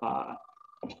muscle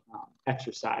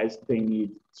exercise. They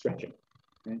need stretching.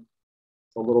 Okay?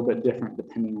 It's a little bit different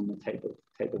depending on the type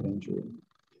of injury.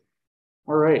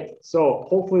 All right, so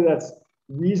hopefully that's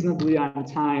reasonably on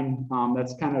time.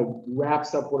 That's kind of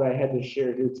wraps up what I had to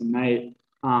share here tonight.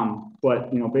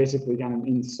 But basically kind of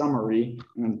in summary,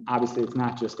 and obviously it's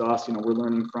not just us, we're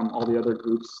learning from all the other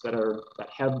groups that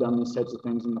have done these types of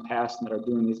things in the past and that are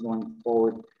doing these going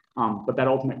forward. But that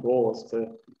ultimate goal is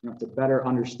to better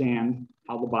understand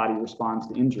how the body responds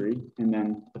to injury and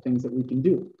then the things that we can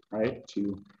do, right?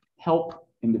 To help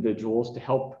individuals, to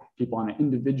help people on an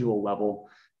individual level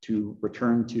to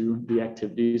return to the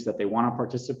activities that they want to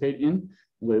participate in,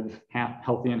 live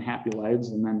healthy and happy lives,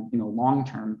 and then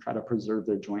long-term try to preserve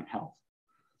their joint health.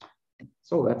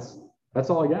 So that's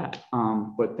all I got.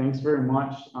 But thanks very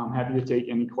much. I'm happy to take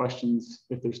any questions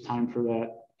if there's time for that.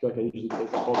 I feel like I usually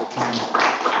take up all the time.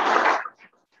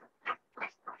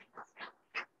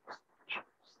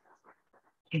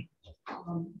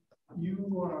 You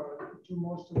do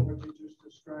most of what you just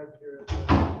described here as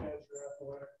your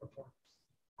athletic performance.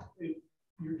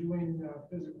 you're doing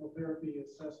physical therapy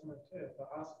assessment at the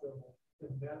hospital in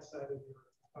that side of your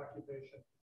occupation,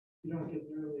 you don't get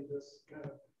nearly this kind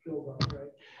of build up, right?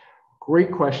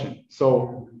 Great question.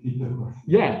 So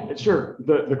yeah, sure.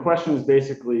 The question is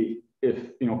basically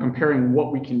if, comparing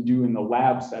what we can do in the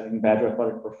lab setting, badge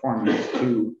athletic performance,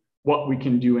 to what we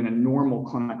can do in a normal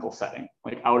clinical setting,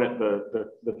 like out at the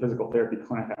physical therapy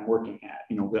clinic I'm working at,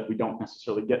 that we don't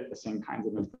necessarily get the same kinds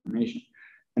of information.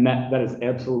 And that is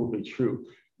absolutely true.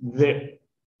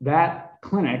 That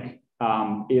clinic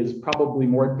is probably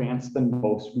more advanced than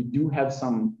most. We do have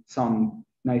some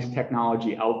nice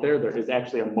technology out there. There is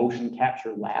actually a motion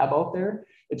capture lab out there.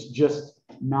 It's just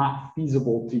not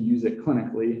feasible to use it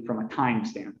clinically from a time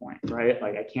standpoint, right?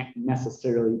 Like I can't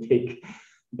necessarily take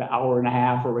the hour and a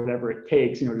half or whatever it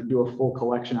takes, to do a full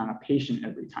collection on a patient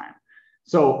every time.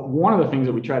 So one of the things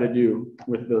that we try to do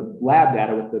with the lab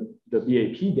data, with the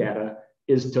BAP data,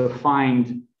 is to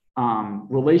find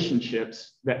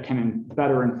relationships that can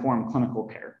better inform clinical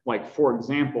care. Like, for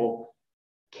example,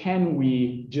 can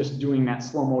we, just doing that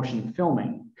slow motion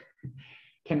filming,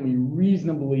 can we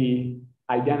reasonably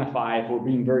identify, if we're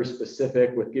being very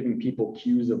specific with giving people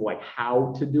cues of like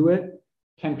how to do it,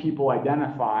 can people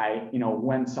identify,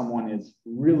 when someone is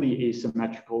really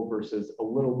asymmetrical versus a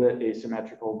little bit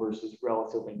asymmetrical versus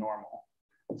relatively normal?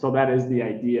 So that is the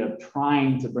idea of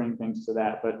trying to bring things to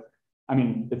that. But I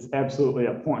mean, it's absolutely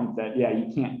a point that, yeah,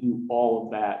 you can't do all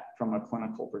of that from a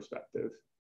clinical perspective.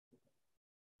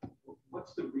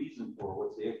 What's the reason for,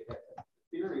 what's the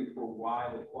theory for why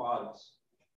the quads,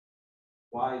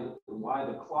 the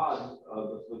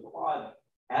quad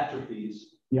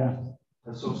atrophies? Yeah.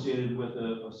 Associated with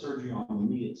a surgery on the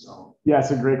knee itself? Yeah,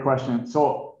 it's a great question.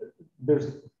 So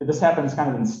this happens kind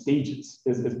of in stages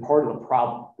is part of the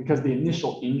problem, because the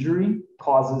initial injury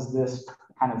causes this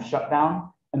kind of shutdown,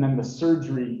 and then the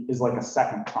surgery is like a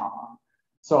second trauma.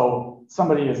 So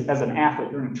somebody is, as an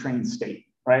athlete, they're in a trained state,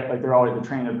 right? Like they're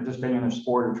trained, they're participating in their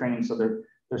sport or training, so their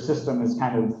system is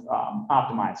kind of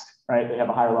optimized, right? They have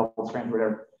a higher level of strength,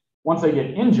 whatever. Once they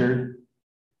get injured,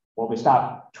 well, they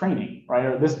stop training, right?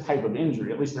 Or this type of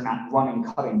injury, at least they're not running,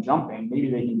 cutting, jumping. Maybe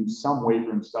they can do some weight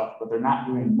room stuff, but they're not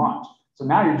doing much. So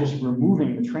now you're just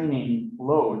removing the training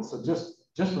load. So just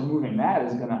removing that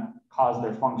is going to cause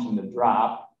their function to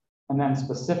drop. And then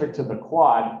specific to the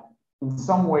quad, in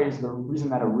some ways, the reason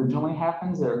that originally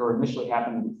happens or initially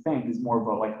happened, we think, is more of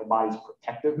the body's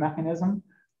protective mechanism,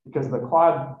 because the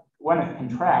quad, when it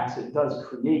contracts, it does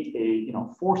create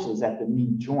forces at the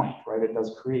knee joint, right? It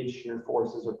does create shear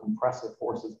forces or compressive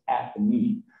forces at the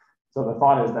knee. So the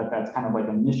thought is that that's kind of like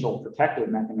initial protective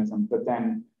mechanism, but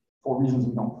then for reasons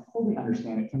we don't fully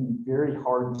understand, it can be very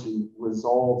hard to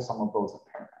resolve some of those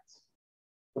impairments.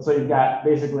 But so you've got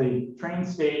basically trained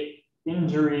state,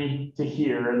 injury to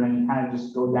here, and then you kind of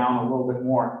just go down a little bit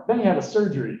more. Then you have a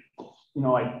surgery,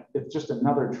 it's just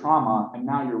another trauma, and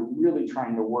now you're really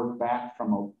trying to work back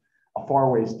from a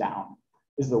far ways down,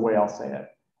 is the way I'll say it.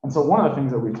 And so one of the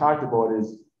things that we talked about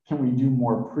is, can we do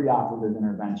more preoperative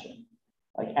intervention?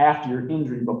 Like after your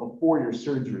injury, but before your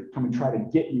surgery, can we try to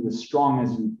get you as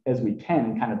strong as we can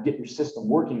and kind of get your system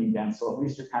working again? So at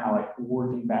least you're kind of like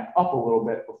working back up a little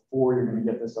bit before you're going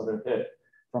to get this other hit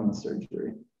from the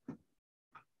surgery.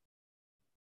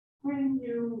 When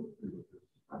you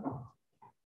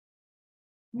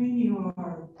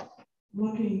are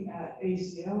looking at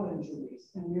ACL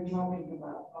injuries and you're talking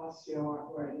about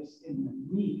osteoarthritis in the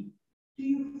knee, do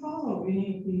you follow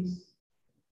any of these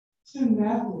student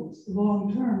athletes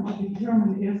long term to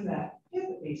determine if that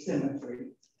hip asymmetry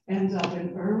ends up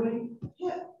in early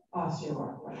hip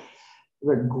osteoarthritis?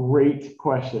 That's a great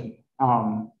question.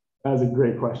 That is a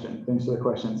great question. Thanks for the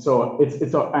question. So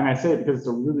and I say it because it's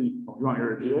a really, you want me to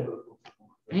repeat it?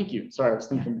 Thank you. Sorry, I was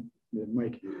thinking,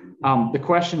 Mike. The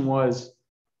question was,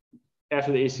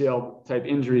 after the ACL type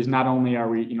injuries, not only are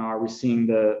we seeing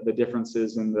the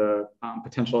differences in the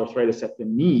potential arthritis at the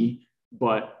knee,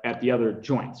 but at the other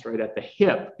joints, right? At the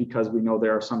hip, because we know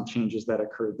there are some changes that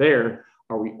occur there,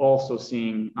 are we also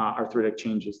seeing arthritic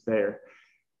changes there?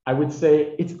 I would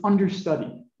say it's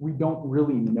understudied. We don't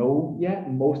really know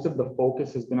yet. Most of the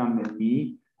focus has been on the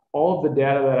knee. All of the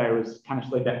data that I was kind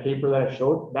of like that paper that I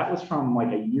showed, that was from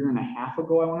like a year and a half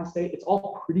ago, I want to say. It's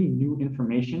all pretty new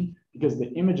information because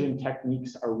the imaging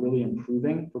techniques are really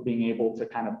improving for being able to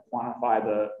kind of quantify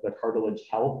the cartilage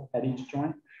health at each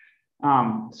joint.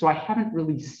 So I haven't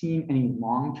really seen any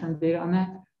long-term data on that,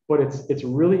 but it's a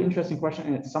really interesting question,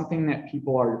 and it's something that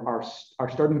people are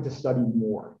starting to study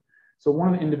more. So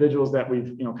one of the individuals that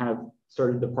we've kind of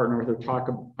started to partner with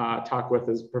or talk with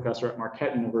his professor at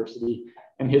Marquette University.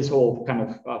 And his whole kind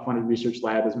of funded research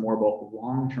lab is more about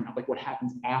long-term, like what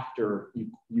happens after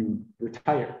you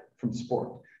retire from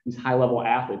sport. These high-level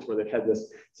athletes where they've had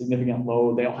this significant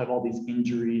load, they all have all these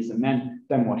injuries, and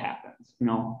then what happens, you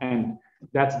know? And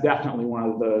that's definitely one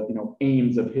of the, you know,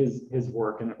 aims of his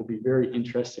work, and it will be very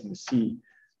interesting to see.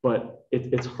 But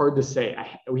it's hard to say.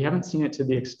 We haven't seen it to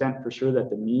the extent for sure that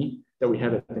we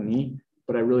have at the knee,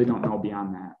 but I really don't know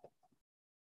beyond that.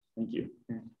 Thank you.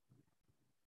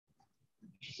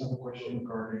 Just have a question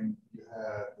regarding, you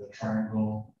had the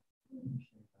triangle between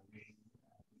the knee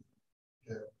and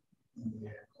the hip and the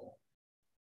ankle.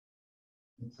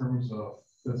 In terms of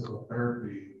physical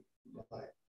therapy,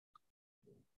 like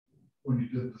when you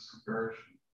did this comparison,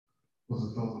 was it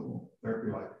physical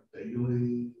therapy like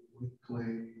daily,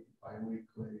 weekly,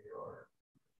 bi-weekly, or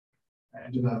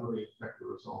and did that really affect the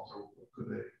results, or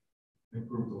could they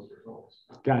improve those results?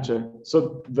 Gotcha.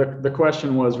 So the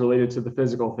question was related to the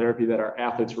physical therapy that our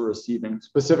athletes were receiving,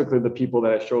 specifically the people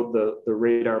that I showed the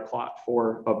radar plot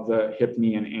for of the hip,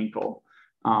 knee, and ankle.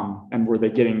 And were they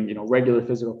getting, you know, regular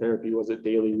physical therapy? Was it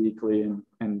daily, weekly,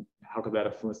 and how could that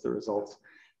influence the results?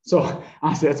 So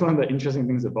honestly, that's one of the interesting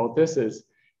things about this is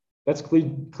that's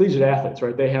collegiate athletes,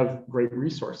 right? They have great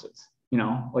resources, you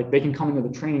know, like they can come into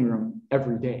the training room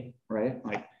every day, right?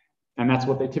 Like, and that's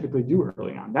what they typically do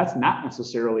early on. That's not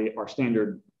necessarily our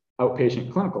standard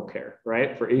outpatient clinical care,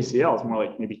 right? For ACL, it's more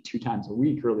like maybe 2 times a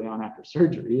week early on after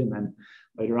surgery, and then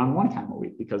later on 1 time a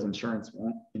week because insurance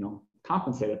won't, you know,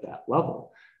 compensate at that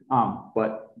level.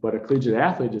 But a collegiate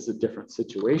athlete is a different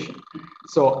situation.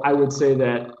 So I would say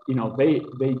that, you know, they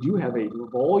do have a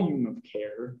volume of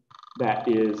care that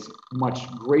is much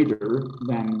greater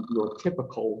than your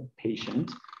typical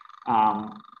patient.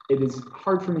 It is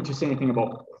hard for me to say anything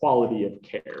about quality of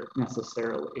care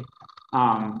necessarily.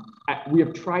 We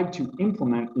have tried to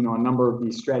implement, you know, a number of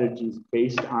these strategies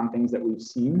based on things that we've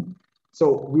seen.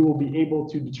 So we will be able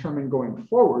to determine going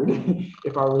forward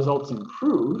if our results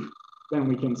improve, then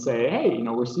we can say, hey, you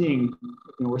know, we're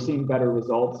seeing better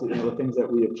results. You know, the things that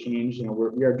we have changed. You know,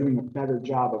 we are doing a better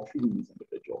job of treating these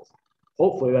individuals.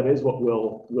 Hopefully, that is what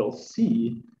we'll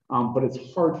see. But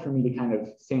it's hard for me to kind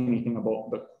of say anything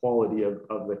about the quality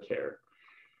of the care.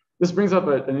 This brings up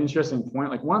an interesting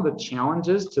point. Like one of the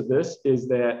challenges to this is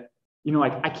that, you know,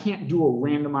 like I can't do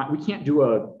we can't do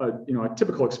a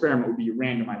typical experiment would be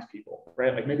randomize people,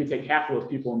 right? Like maybe take half of those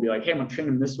people and be like, hey, I'm gonna train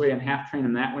them this way and half train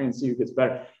them that way and see who gets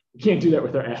better. We can't do that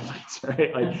with our athletes,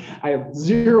 right? Like I have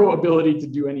zero ability to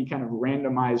do any kind of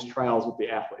randomized trials with the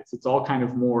athletes. It's all kind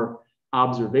of more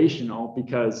observational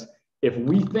because if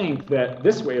we think that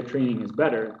this way of training is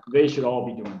better, they should all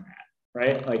be doing that,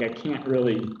 right? Like I can't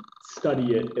really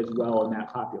study it as well in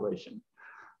that population.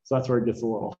 So that's where it gets a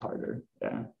little harder,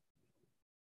 yeah.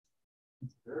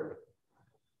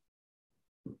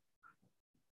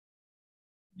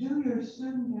 Do your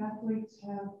student athletes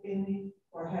have any,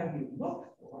 or have you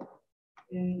looked for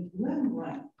any limb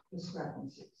length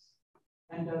discrepancies?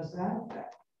 And does that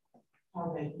affect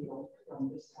how they heal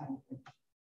from this kind of thing?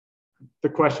 The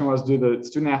question was, do the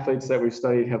student athletes that we've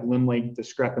studied have limb length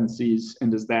discrepancies,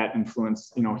 and does that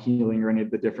influence, you know, healing or any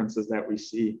of the differences that we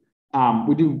see?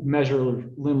 We do measure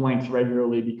limb length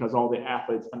regularly because all the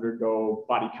athletes undergo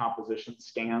body composition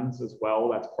scans as well.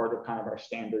 That's part of kind of our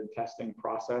standard testing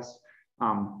process.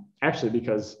 Actually,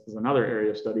 because there's another area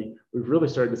of study, we've really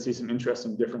started to see some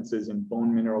interesting differences in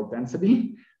bone mineral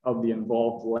density of the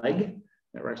involved leg.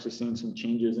 That we're actually seeing some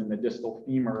changes in the distal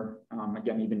femur,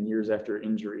 again, even years after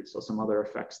injury. So some other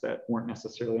effects that weren't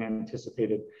necessarily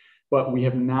anticipated. But we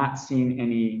have not seen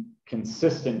any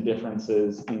consistent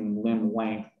differences in limb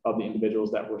length of the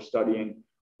individuals that we're studying,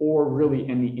 or really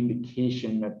any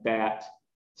indication that that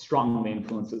strongly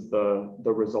influences the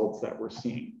results that we're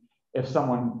seeing. If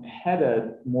someone had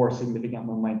a more significant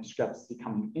limb length discrepancy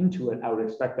coming into it, I would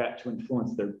expect that to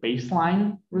influence their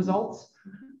baseline results,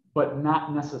 but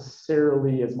not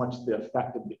necessarily as much the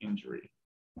effect of the injury.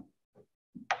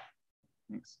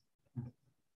 Thanks.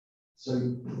 So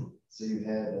you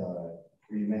had,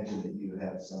 you mentioned that you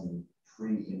have some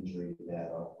pre-injury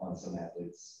data on some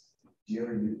athletes. Do you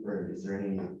ever use, or is there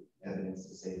any evidence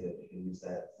to say that you can use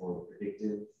that for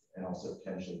predictive and also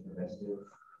potentially preventative?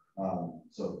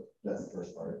 So that's the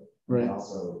first part. Right. And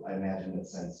also, I imagine that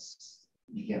since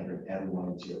you can't bring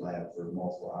everyone into your lab for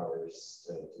multiple hours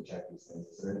to check these things,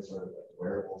 is there any sort of like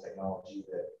wearable technology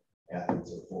that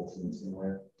athletes or full teams can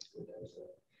wear?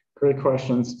 Great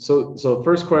questions. So the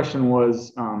first question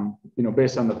was, you know,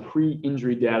 based on the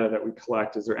pre-injury data that we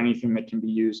collect, is there anything that can be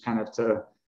used kind of to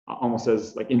almost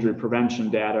as like injury prevention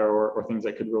data or things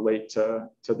that could relate to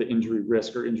the injury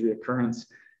risk or injury occurrence.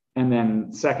 And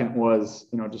then second was,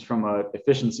 just from a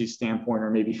efficiency standpoint or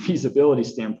maybe feasibility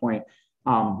standpoint,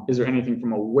 is there anything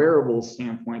from a wearable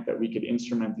standpoint that we could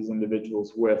instrument these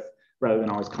individuals with rather than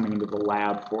always coming into the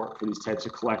lab for these types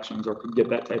of collections, or could get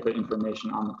that type of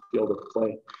information on the field of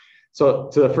play? So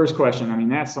to the first question, I mean,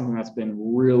 that's something that's been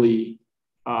really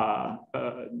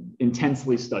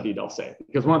intensely studied, I'll say,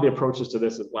 because one of the approaches to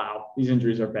this is, wow, these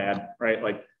injuries are bad, right?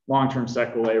 Like long-term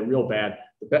sequelae are real bad.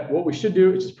 What we should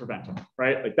do is just prevent them,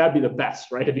 right? Like that'd be the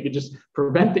best, right? If you could just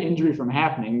prevent the injury from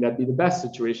happening, that'd be the best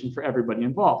situation for everybody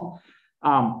involved.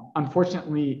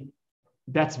 Unfortunately,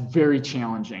 that's very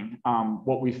challenging.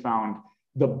 What we found,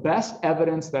 the best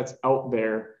evidence that's out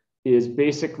there is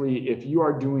basically if you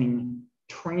are doing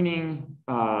training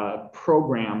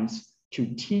programs to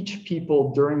teach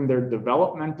people during their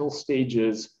developmental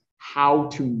stages how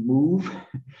to move,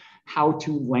 how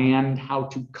to land, how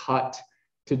to cut,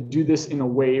 to do this in a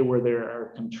way where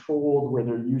they're controlled, where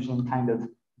they're using kind of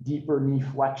deeper knee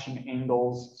flexion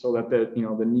angles so that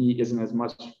the knee isn't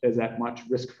as at much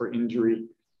risk for injury.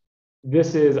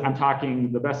 This is, I'm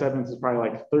talking, the best evidence is probably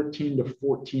like 13 to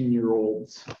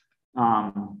 14-year-olds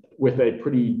with a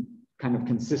pretty kind of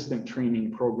consistent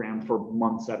training program for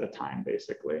months at a time,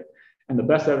 basically. And the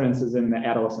best evidence is in the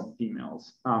adolescent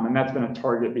females. And that's been a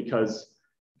target because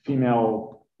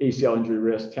female ACL injury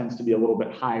risk tends to be a little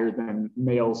bit higher than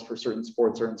males for certain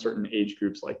sports or in certain age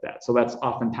groups like that. So that's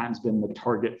oftentimes been the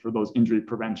target for those injury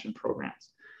prevention programs.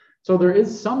 So there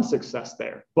is some success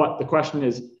there, but the question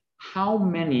is, how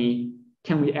many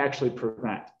can we actually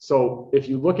prevent? So if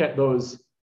you look at those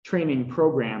training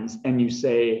programs and you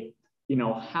say,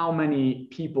 how many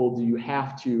people do you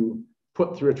have to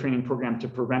put through a training program to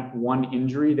prevent one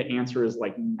injury? The answer is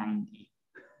like 90.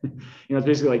 It's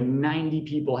basically like 90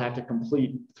 people have to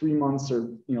complete 3 months or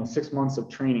 6 months of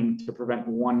training to prevent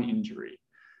one injury.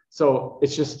 So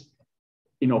it's just,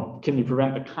 can you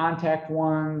prevent the contact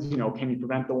ones? Can you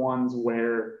prevent the ones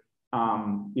where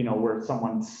where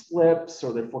someone slips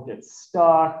or their foot gets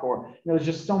stuck, or there's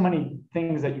just so many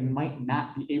things that you might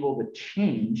not be able to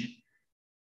change.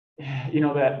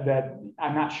 That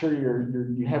I'm not sure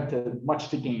you have much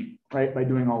to gain, right, by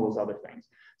doing all those other things.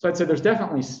 So I'd say there's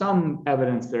definitely some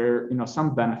evidence there,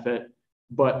 some benefit,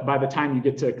 but by the time you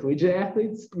get to collegiate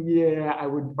athletes, yeah, I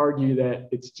would argue that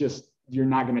it's just, you're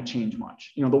not going to change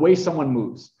much. The way someone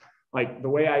moves, like the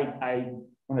way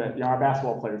our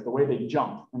basketball players, the way they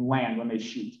jump and land when they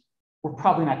shoot, we're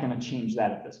probably not going to change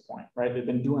that at this point, right? They've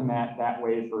been doing that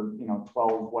way for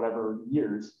 12 whatever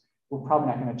years. We're probably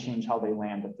not going to change how they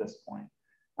land at this point.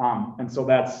 And so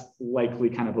that's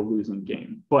likely kind of a losing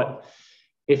game. But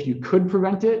if you could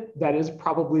prevent it, that is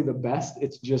probably the best.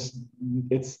 It's just,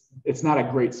 it's not a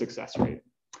great success rate.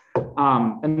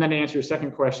 And then to answer your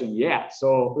second question, yeah.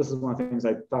 So this is one of the things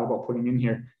I thought about putting in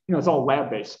here. It's all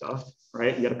lab-based stuff,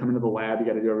 right? You got to come into the lab, you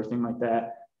got to do everything like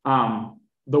that.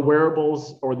 The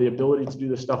wearables or the ability to do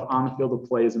this stuff on the field of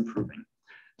play is improving.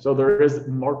 So there is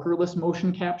markerless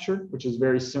motion capture, which is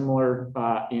very similar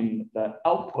in the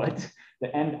output,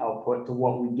 the end output to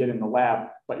what we get in the lab,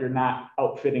 but you're not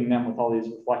outfitting them with all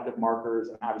these reflective markers.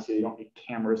 And obviously you don't need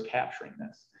cameras capturing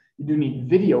this. You do need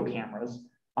video cameras.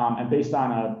 And based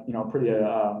on a pretty,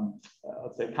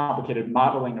 let's say, complicated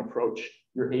modeling approach,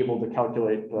 you're able to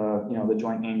calculate the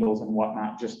joint angles and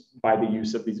whatnot just by the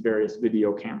use of these various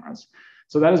video cameras.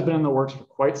 So that has been in the works for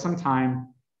quite some time.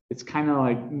 It's kind of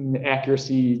like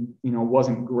accuracy,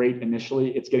 wasn't great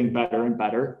initially. It's getting better and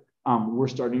better. We're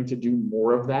starting to do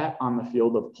more of that on the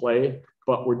field of play,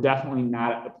 but we're definitely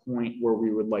not at the point where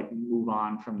we would like move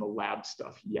on from the lab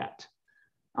stuff yet.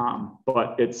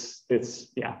 But it's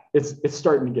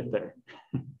starting to get there.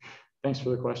 Thanks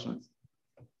for the questions.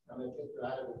 I mean,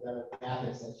 out of the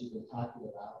demographics that you've been talking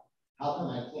about, how come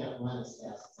I can't run as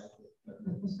fast as I could?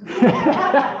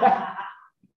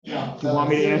 Do you want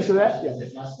me to answer that? Is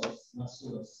it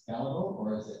musculoskeletal,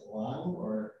 or is it lung,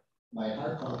 or my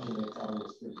heart function? They tell me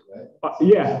is pretty good.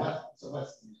 Yeah. So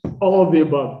what's all of the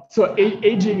above? So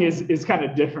aging is kind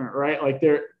of different, right? Like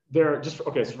they're just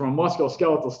okay. So from a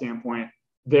musculoskeletal standpoint,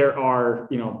 there are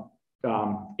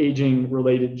aging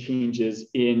related changes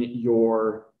in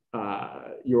your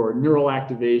neural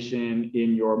activation,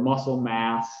 in your muscle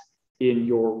mass, in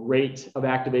your rate of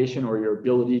activation or your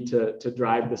ability to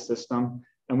drive the system.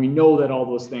 And we know that all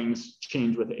those things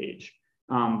change with age.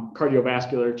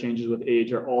 Cardiovascular changes with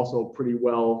age are also pretty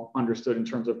well understood in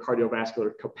terms of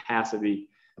cardiovascular capacity.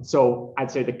 So I'd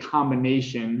say the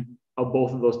combination of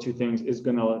both of those two things is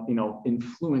going to,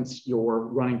 influence your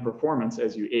running performance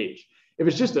as you age. If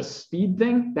it's just a speed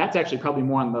thing, that's actually probably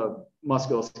more on the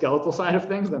musculoskeletal side of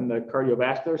things than the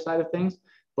cardiovascular side of things.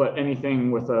 But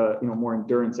anything with a more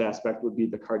endurance aspect would be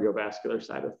the cardiovascular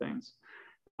side of things.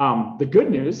 The good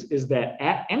news is that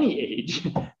at any age,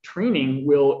 training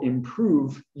will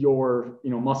improve your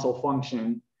muscle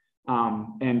function,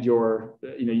 and your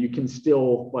you can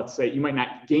still, let's say, you might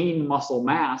not gain muscle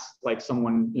mass like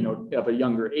someone of a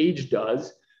younger age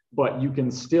does, but you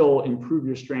can still improve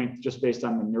your strength just based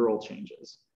on the neural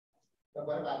changes. But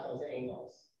what about those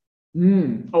angles?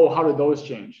 Oh, how did those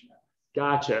change?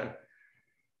 Gotcha.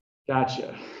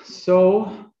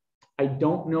 So I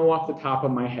don't know off the top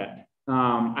of my head.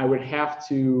 I would have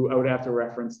to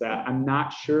reference that. I'm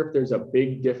not sure if there's a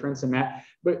big difference in that,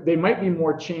 but they might be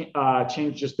more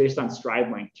change just based on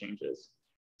stride length changes.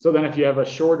 So then if you have a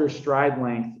shorter stride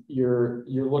length, you're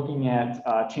looking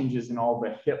at changes in all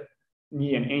the hip,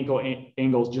 knee, and ankle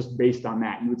angles just based on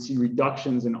that. You would see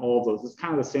reductions in all of those. It's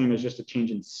kind of the same as just a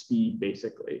change in speed,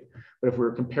 basically. But if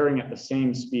we're comparing at the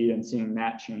same speed and seeing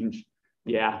that change,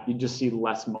 yeah, you just see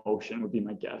less motion would be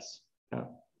my guess. Yeah.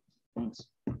 Thanks.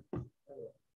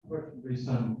 Question based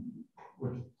on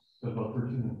what you said about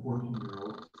 13 and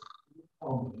 14-year-olds.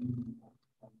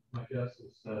 My guess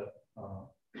is that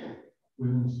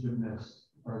women's gymnasts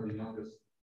are the youngest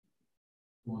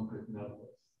Olympic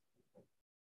medalists.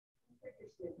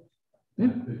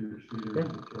 Yeah. Figure skaters,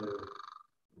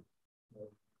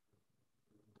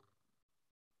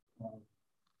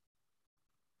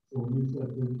 so when you said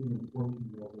 13 and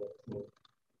 14-year-olds, that's what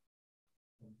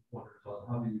I'm wondering about.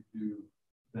 How do you do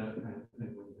that kind of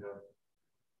thing when you have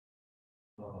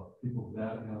people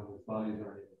that young whose bodies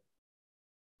aren't even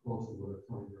close to what a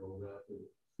 20-year-old athlete,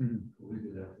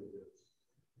 collegiate athlete is?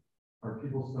 Are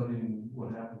people studying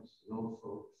what happens to those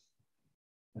folks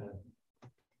and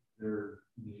their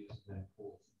knees and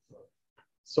ankles and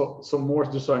such? So more,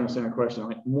 just so I understand the question,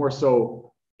 like more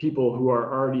so people who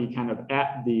are already kind of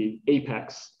at the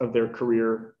apex of their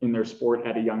career in their sport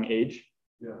at a young age.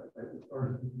 Yeah,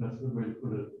 or that's a good way to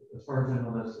put it. As far as I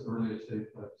know, that's the earliest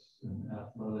apex in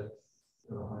athletics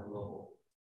at a high level.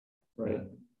 Right. And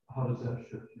how does that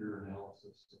shift your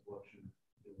analysis of what you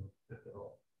do, if at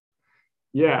all?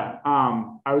 Yeah,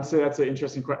 I would say that's an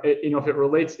interesting question.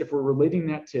 If we're relating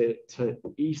that to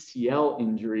ACL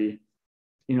injury,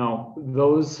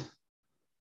 the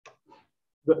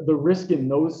risk in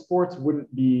those sports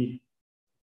wouldn't be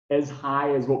as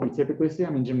high as what we typically see.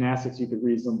 I mean, gymnastics, you could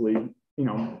reasonably,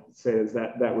 say is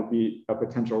that would be a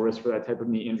potential risk for that type of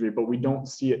knee injury, but we don't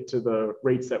see it to the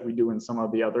rates that we do in some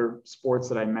of the other sports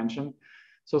that I mentioned.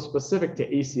 So specific to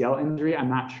ACL injury, I'm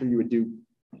not sure you would do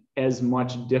as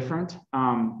much different.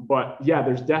 But yeah,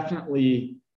 there's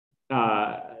definitely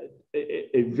a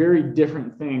very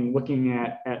different thing looking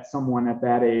at someone at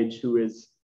that age who is,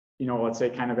 let's say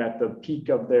kind of at the peak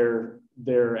of their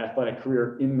athletic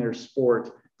career in their sport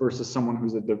versus someone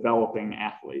who's a developing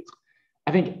athlete.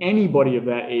 I think anybody of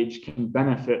that age can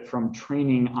benefit from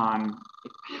training on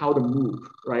how to move,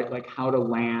 right? Like how to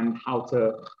land, how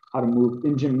to move.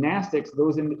 In gymnastics,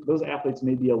 those athletes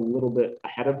may be a little bit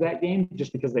ahead of that game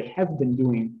just because they have been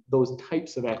doing those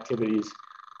types of activities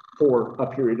for a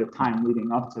period of time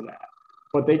leading up to that.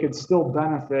 But they could still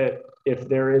benefit if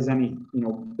there is any,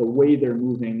 the way they're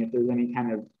moving, if there's any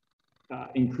kind of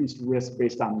increased risk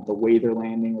based on the way they're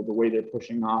landing or the way they're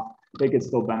pushing off, they could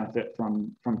still benefit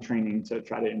from training to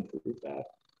try to improve that.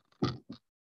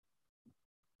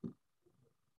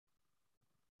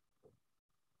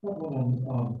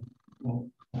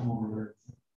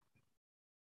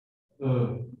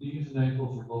 The knees and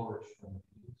ankles are lower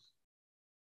extremities,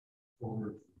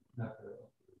 shoulders, neck.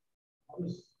 How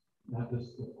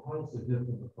does the hip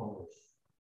and the pelvis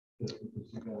fit? Because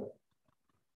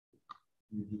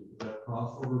you do that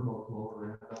crossover both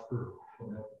lower and upper.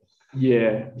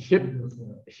 Yeah,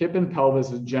 hip and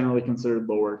pelvis is generally considered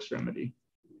lower extremity.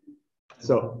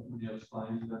 So when you have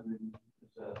spine, is that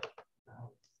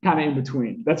kind of in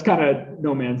between. That's kind of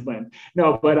no man's land.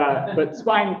 No, but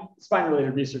spine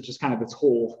related research is kind of its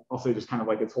whole, I'll say just kind of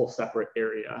like its whole separate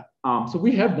area. So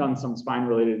we have done some spine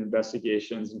related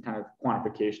investigations and kind of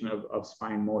quantification of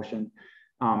spine motion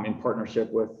in partnership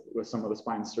with some of the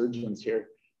spine surgeons here.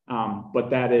 But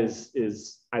that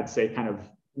is I'd say kind of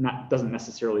doesn't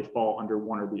necessarily fall under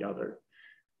one or the other.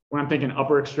 When I'm thinking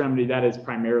upper extremity, that is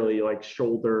primarily like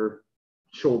shoulder,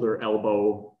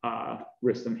 elbow,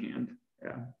 wrist and hand.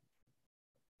 Yeah.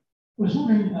 I was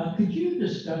wondering, could you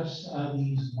discuss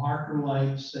these marker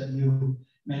lights that you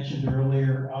mentioned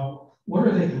earlier? What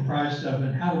are they comprised of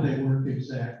and how do they work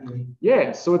exactly?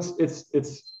 Yeah, so it's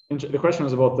the question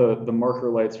was about the marker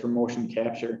lights for motion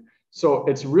capture. So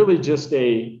it's really just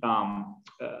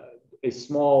a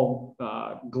small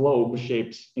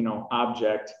globe-shaped,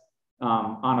 object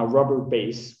on a rubber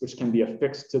base, which can be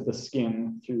affixed to the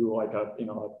skin through like a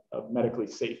medically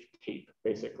safe tape,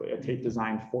 basically a tape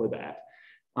designed for that.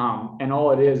 And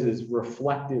all it is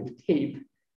reflective tape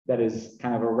that is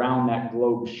kind of around that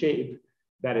globe shape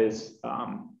that is,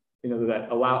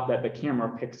 that the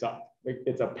camera picks up.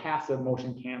 It's a passive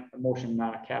motion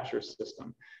capture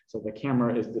system. So the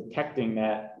camera is detecting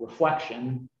that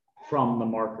reflection from the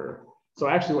marker. So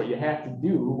actually what you have to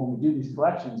do when we do these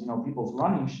collections, people's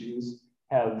running shoes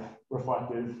have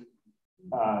reflective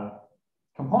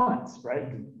components, right?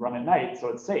 Run at night, so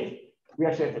it's safe. We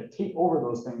actually have to tape over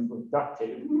those things with duct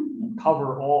tape and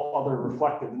cover all other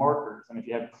reflective markers. And if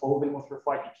you have clothing with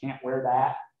reflect, you can't wear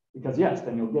that because yes,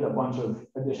 then you'll get a bunch of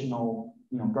additional,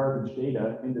 garbage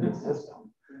data into the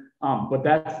system. But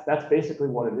that's basically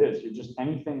what it is. You're just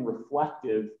anything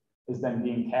reflective is then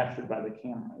being captured by the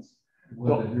cameras.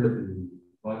 Well, the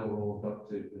vital role of duct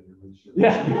tape in your research.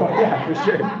 Yeah, for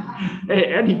sure.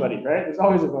 Hey, anybody, right? There's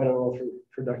always a vital role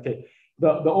for duct tape.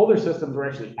 The older systems were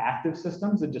actually active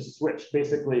systems that just switched.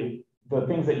 Basically, the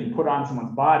things that you put on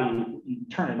someone's body, you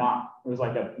turn it on. It was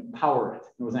like power it.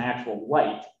 It was an actual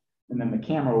light, and then the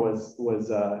camera was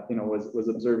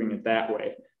observing it that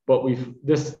way. But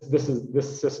this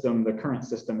system, the current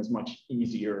system, is much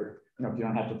easier. If you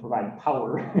don't have to provide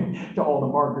power to all the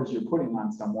markers you're putting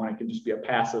on someone, it can just be a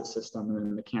passive system, and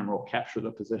then the camera will capture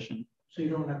the position. So you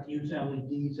don't have to use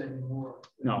LEDs anymore.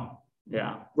 No.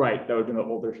 Yeah. Right. That would be the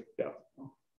older. Yeah.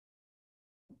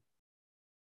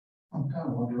 I'm kind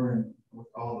of wondering,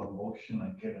 with all the motion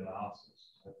and gait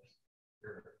analysis that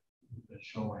you're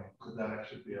showing, could that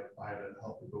actually be applied to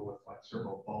help people with like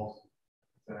cerebral palsy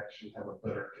to actually have a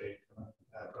better gait and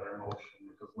have better motion?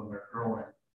 Because when they're growing,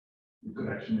 you could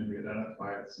actually maybe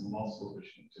identify some muscles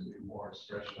which need to be more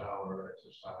stretched out or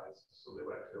exercised, so they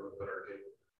would actually have a better gait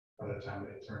by the time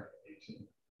they turn 18.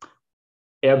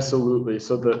 Absolutely.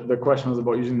 So the question was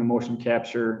about using the motion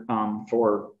capture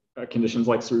for conditions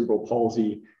like cerebral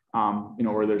palsy,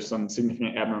 where there's some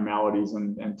significant abnormalities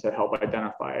and to help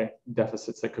identify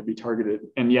deficits that could be targeted.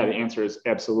 And yeah, the answer is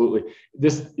absolutely.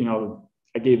 This,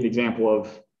 I gave the example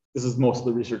of, this is most of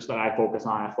the research that I focus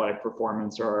on, athletic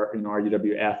performance or our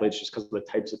UW athletes, just because of the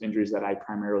types of injuries that I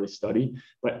primarily study.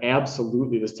 But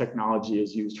absolutely, this technology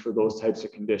is used for those types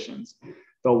of conditions.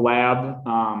 The lab,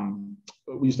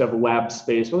 we used to have a lab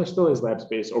space. Well, there still is lab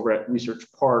space over at Research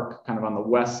Park, kind of on the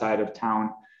west side of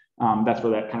town. That's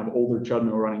where that kind of older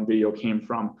treadmill running video came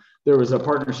from. There was a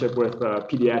partnership with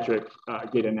pediatric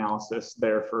gait analysis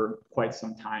there for quite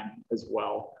some time as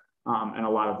well. And a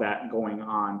lot of that going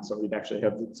on. So we'd actually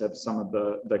have some of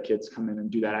the kids come in and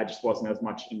do that. I just wasn't as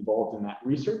much involved in that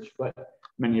research, but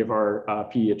many of our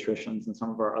pediatricians and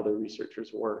some of our other researchers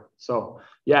were. So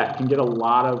yeah, it can get a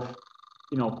lot of,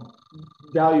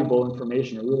 valuable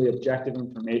information, or really objective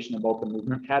information about the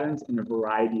movement patterns in a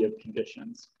variety of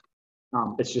conditions.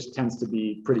 It just tends to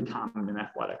be pretty common in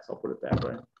athletics, I'll put it that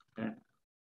way. Okay.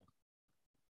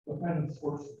 What kind of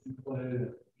sports did you play?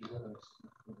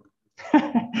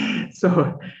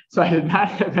 So I did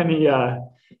not have any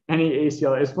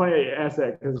ACL. It's funny you ask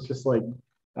that because it's just like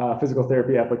physical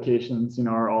therapy applications,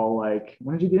 are all like,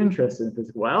 when did you get interested in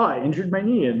physical? Well, I injured my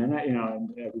knee, and then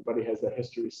and everybody has that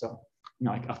history. So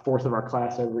like a fourth of our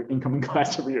class, incoming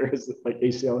class every year is like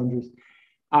ACL injuries.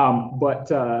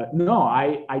 No,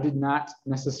 I did not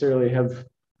necessarily have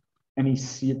any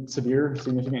severe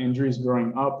significant injuries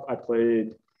growing up. I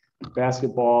played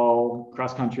basketball,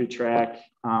 cross country, track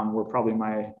were probably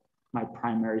my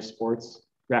primary sports.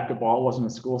 Racquetball wasn't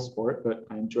a school sport, but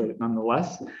I enjoyed it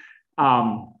nonetheless.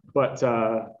 Yeah,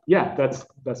 that's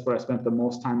what I spent the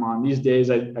most time on. These days,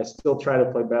 I still try to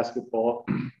play basketball,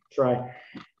 and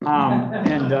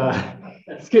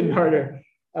it's getting harder.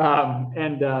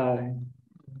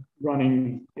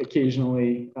 Running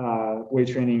occasionally, weight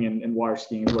training and water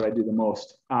skiing is what I do the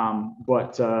most.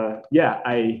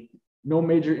 No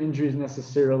major injuries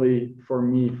necessarily for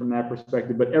me from that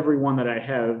perspective, but every one that I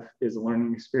have is a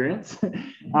learning experience.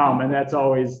 And that's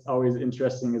always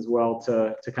interesting as well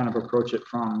to kind of approach it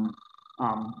from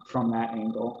that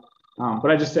angle. But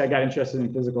I just say I got interested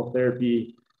in physical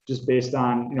therapy just based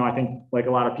on, I think like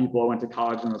a lot of people, I went to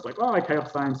college and was like, oh, I like health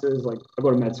sciences, like I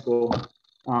go to med school.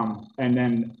 And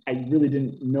then I really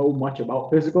didn't know much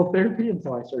about physical therapy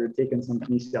until I started taking some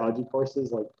kinesiology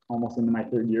courses, like almost into my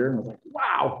third year, and I was like,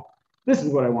 wow, this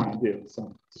is what I want to do.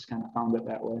 So just kind of found it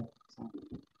that way. So,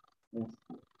 yeah.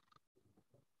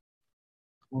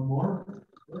 One more?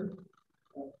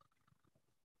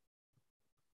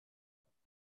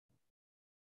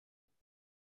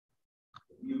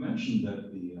 you mentioned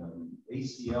that the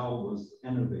ACL was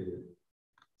innovated.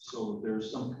 So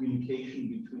there's some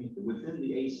communication within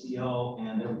the ACL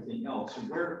and everything else. So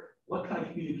what kind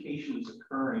of communication is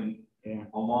occurring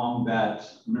along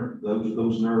those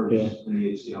nerves in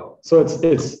the ACL? So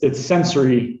it's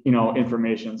sensory,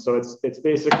 information. So it's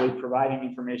basically providing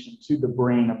information to the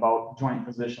brain about joint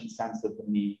position sense of the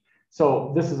knee.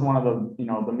 So this is one of the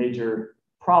the major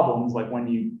problems, like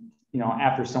when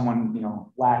after someone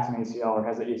lacks an ACL or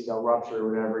has an ACL rupture or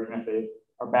whatever, even if they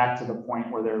are back to the point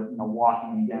where they're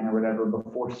walking again or whatever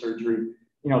before surgery,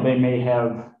 they may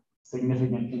have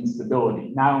significant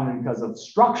instability, not only because of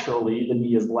structurally the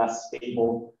knee is less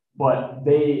stable, but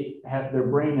their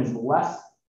brain is less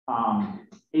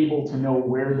able to know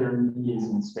where their knee is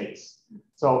in space.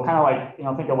 So kind of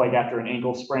like, think of like after an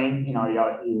ankle sprain, you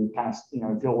kind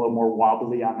of, feel a little more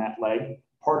wobbly on that leg.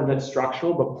 Part of it's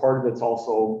structural, but part of it's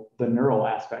also the neural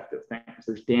aspect of things.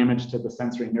 There's damage to the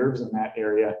sensory nerves in that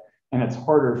area, and it's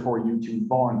harder for you to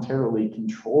voluntarily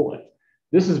control it.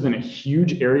 This has been a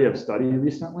huge area of study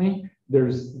recently.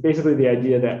 There's basically the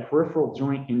idea that peripheral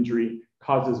joint injury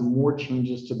causes more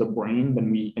changes to the brain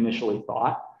than we initially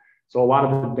thought. So a lot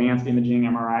of advanced imaging,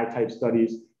 MRI type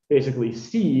studies basically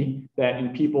see that in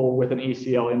people with an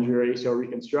ACL injury or ACL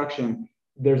reconstruction,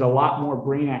 there's a lot more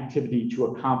brain activity to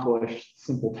accomplish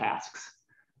simple tasks.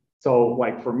 So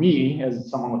like for me, as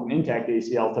someone with an intact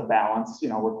ACL, to balance,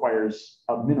 requires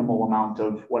a minimal amount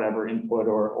of whatever input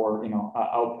or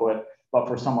output. But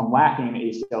for someone lacking an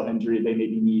ACL injury, they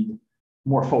maybe need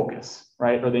more focus,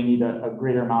 right? Or they need a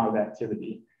greater amount of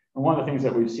activity. And one of the things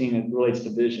that we've seen, it relates to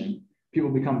vision.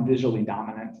 People become visually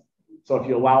dominant. So if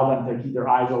you allow them to keep their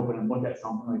eyes open and look at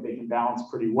something, like they can balance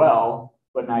pretty well,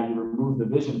 but now you remove the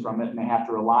vision from it and they have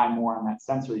to rely more on that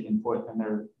sensory input,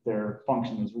 and their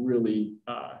function is really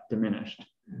diminished.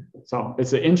 So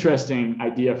it's an interesting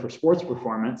idea for sports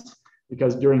performance,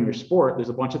 because during your sport, there's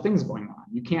a bunch of things going on.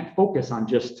 You can't focus on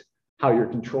just how you're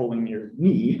controlling your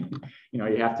knee. You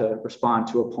have to respond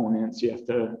to opponents. You have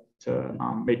to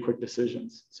make quick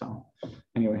decisions. So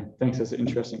anyway, thanks. That's an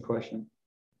interesting question.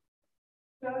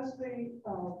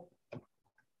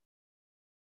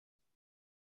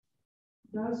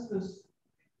 Does this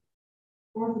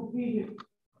orthopedic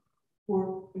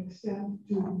work extend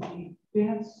to the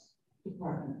dance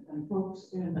department and folks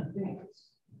in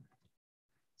dance?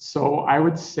 So I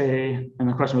would say, and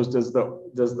the question was, does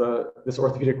this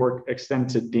orthopedic work extend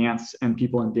to dance and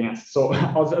people in dance? So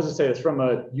I'll just say this from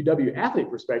a UW athlete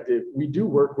perspective, we do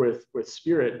work with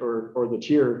Spirit or the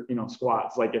cheer,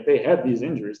 squads. Like if they have these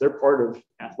injuries, they're part of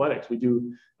athletics. We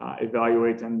do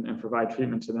evaluate and provide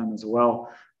treatment to them as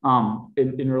well.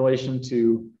 In relation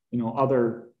to,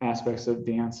 other aspects of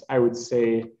dance, I would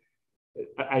say,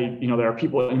 there are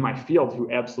people in my field who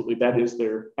absolutely, that is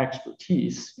their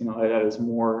expertise, that is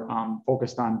more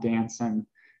focused on dance and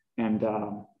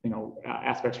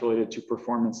aspects related to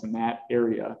performance in that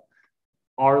area.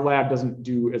 Our lab doesn't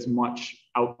do as much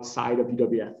outside of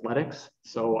UW athletics,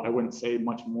 so I wouldn't say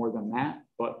much more than that,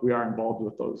 but we are involved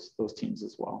with those teams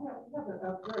as well. Yeah, but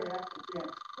a very active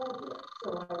dance program,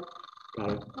 so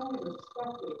Got it. tell me the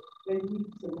stuff that they need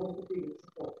some orthopedic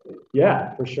support too.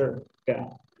 Yeah, for sure.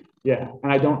 Yeah.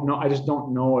 And I just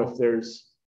don't know if there's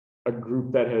a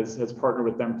group that has partnered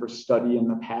with them for study in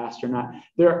the past or not.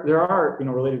 There are,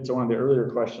 related to one of the earlier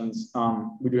questions,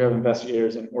 we do have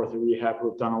investigators in ortho rehab who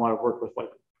have done a lot of work with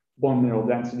like bone mineral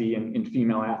density in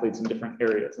female athletes in different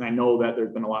areas. And I know that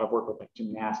there's been a lot of work with like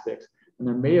gymnastics, and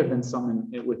there may have been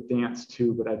some with dance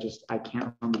too, but I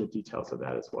can't remember the details of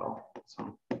that as well.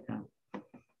 So, yeah.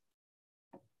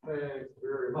 Thank you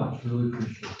very much. Really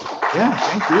appreciate it. Yeah,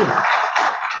 thank you.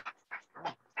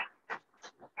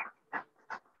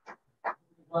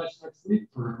 Next week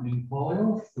for any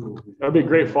follow-up. That'd be a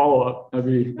great follow-up.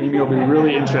 Amy will be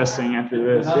really interesting after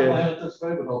this. Not plan it this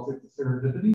way, but I'll take the serendipity.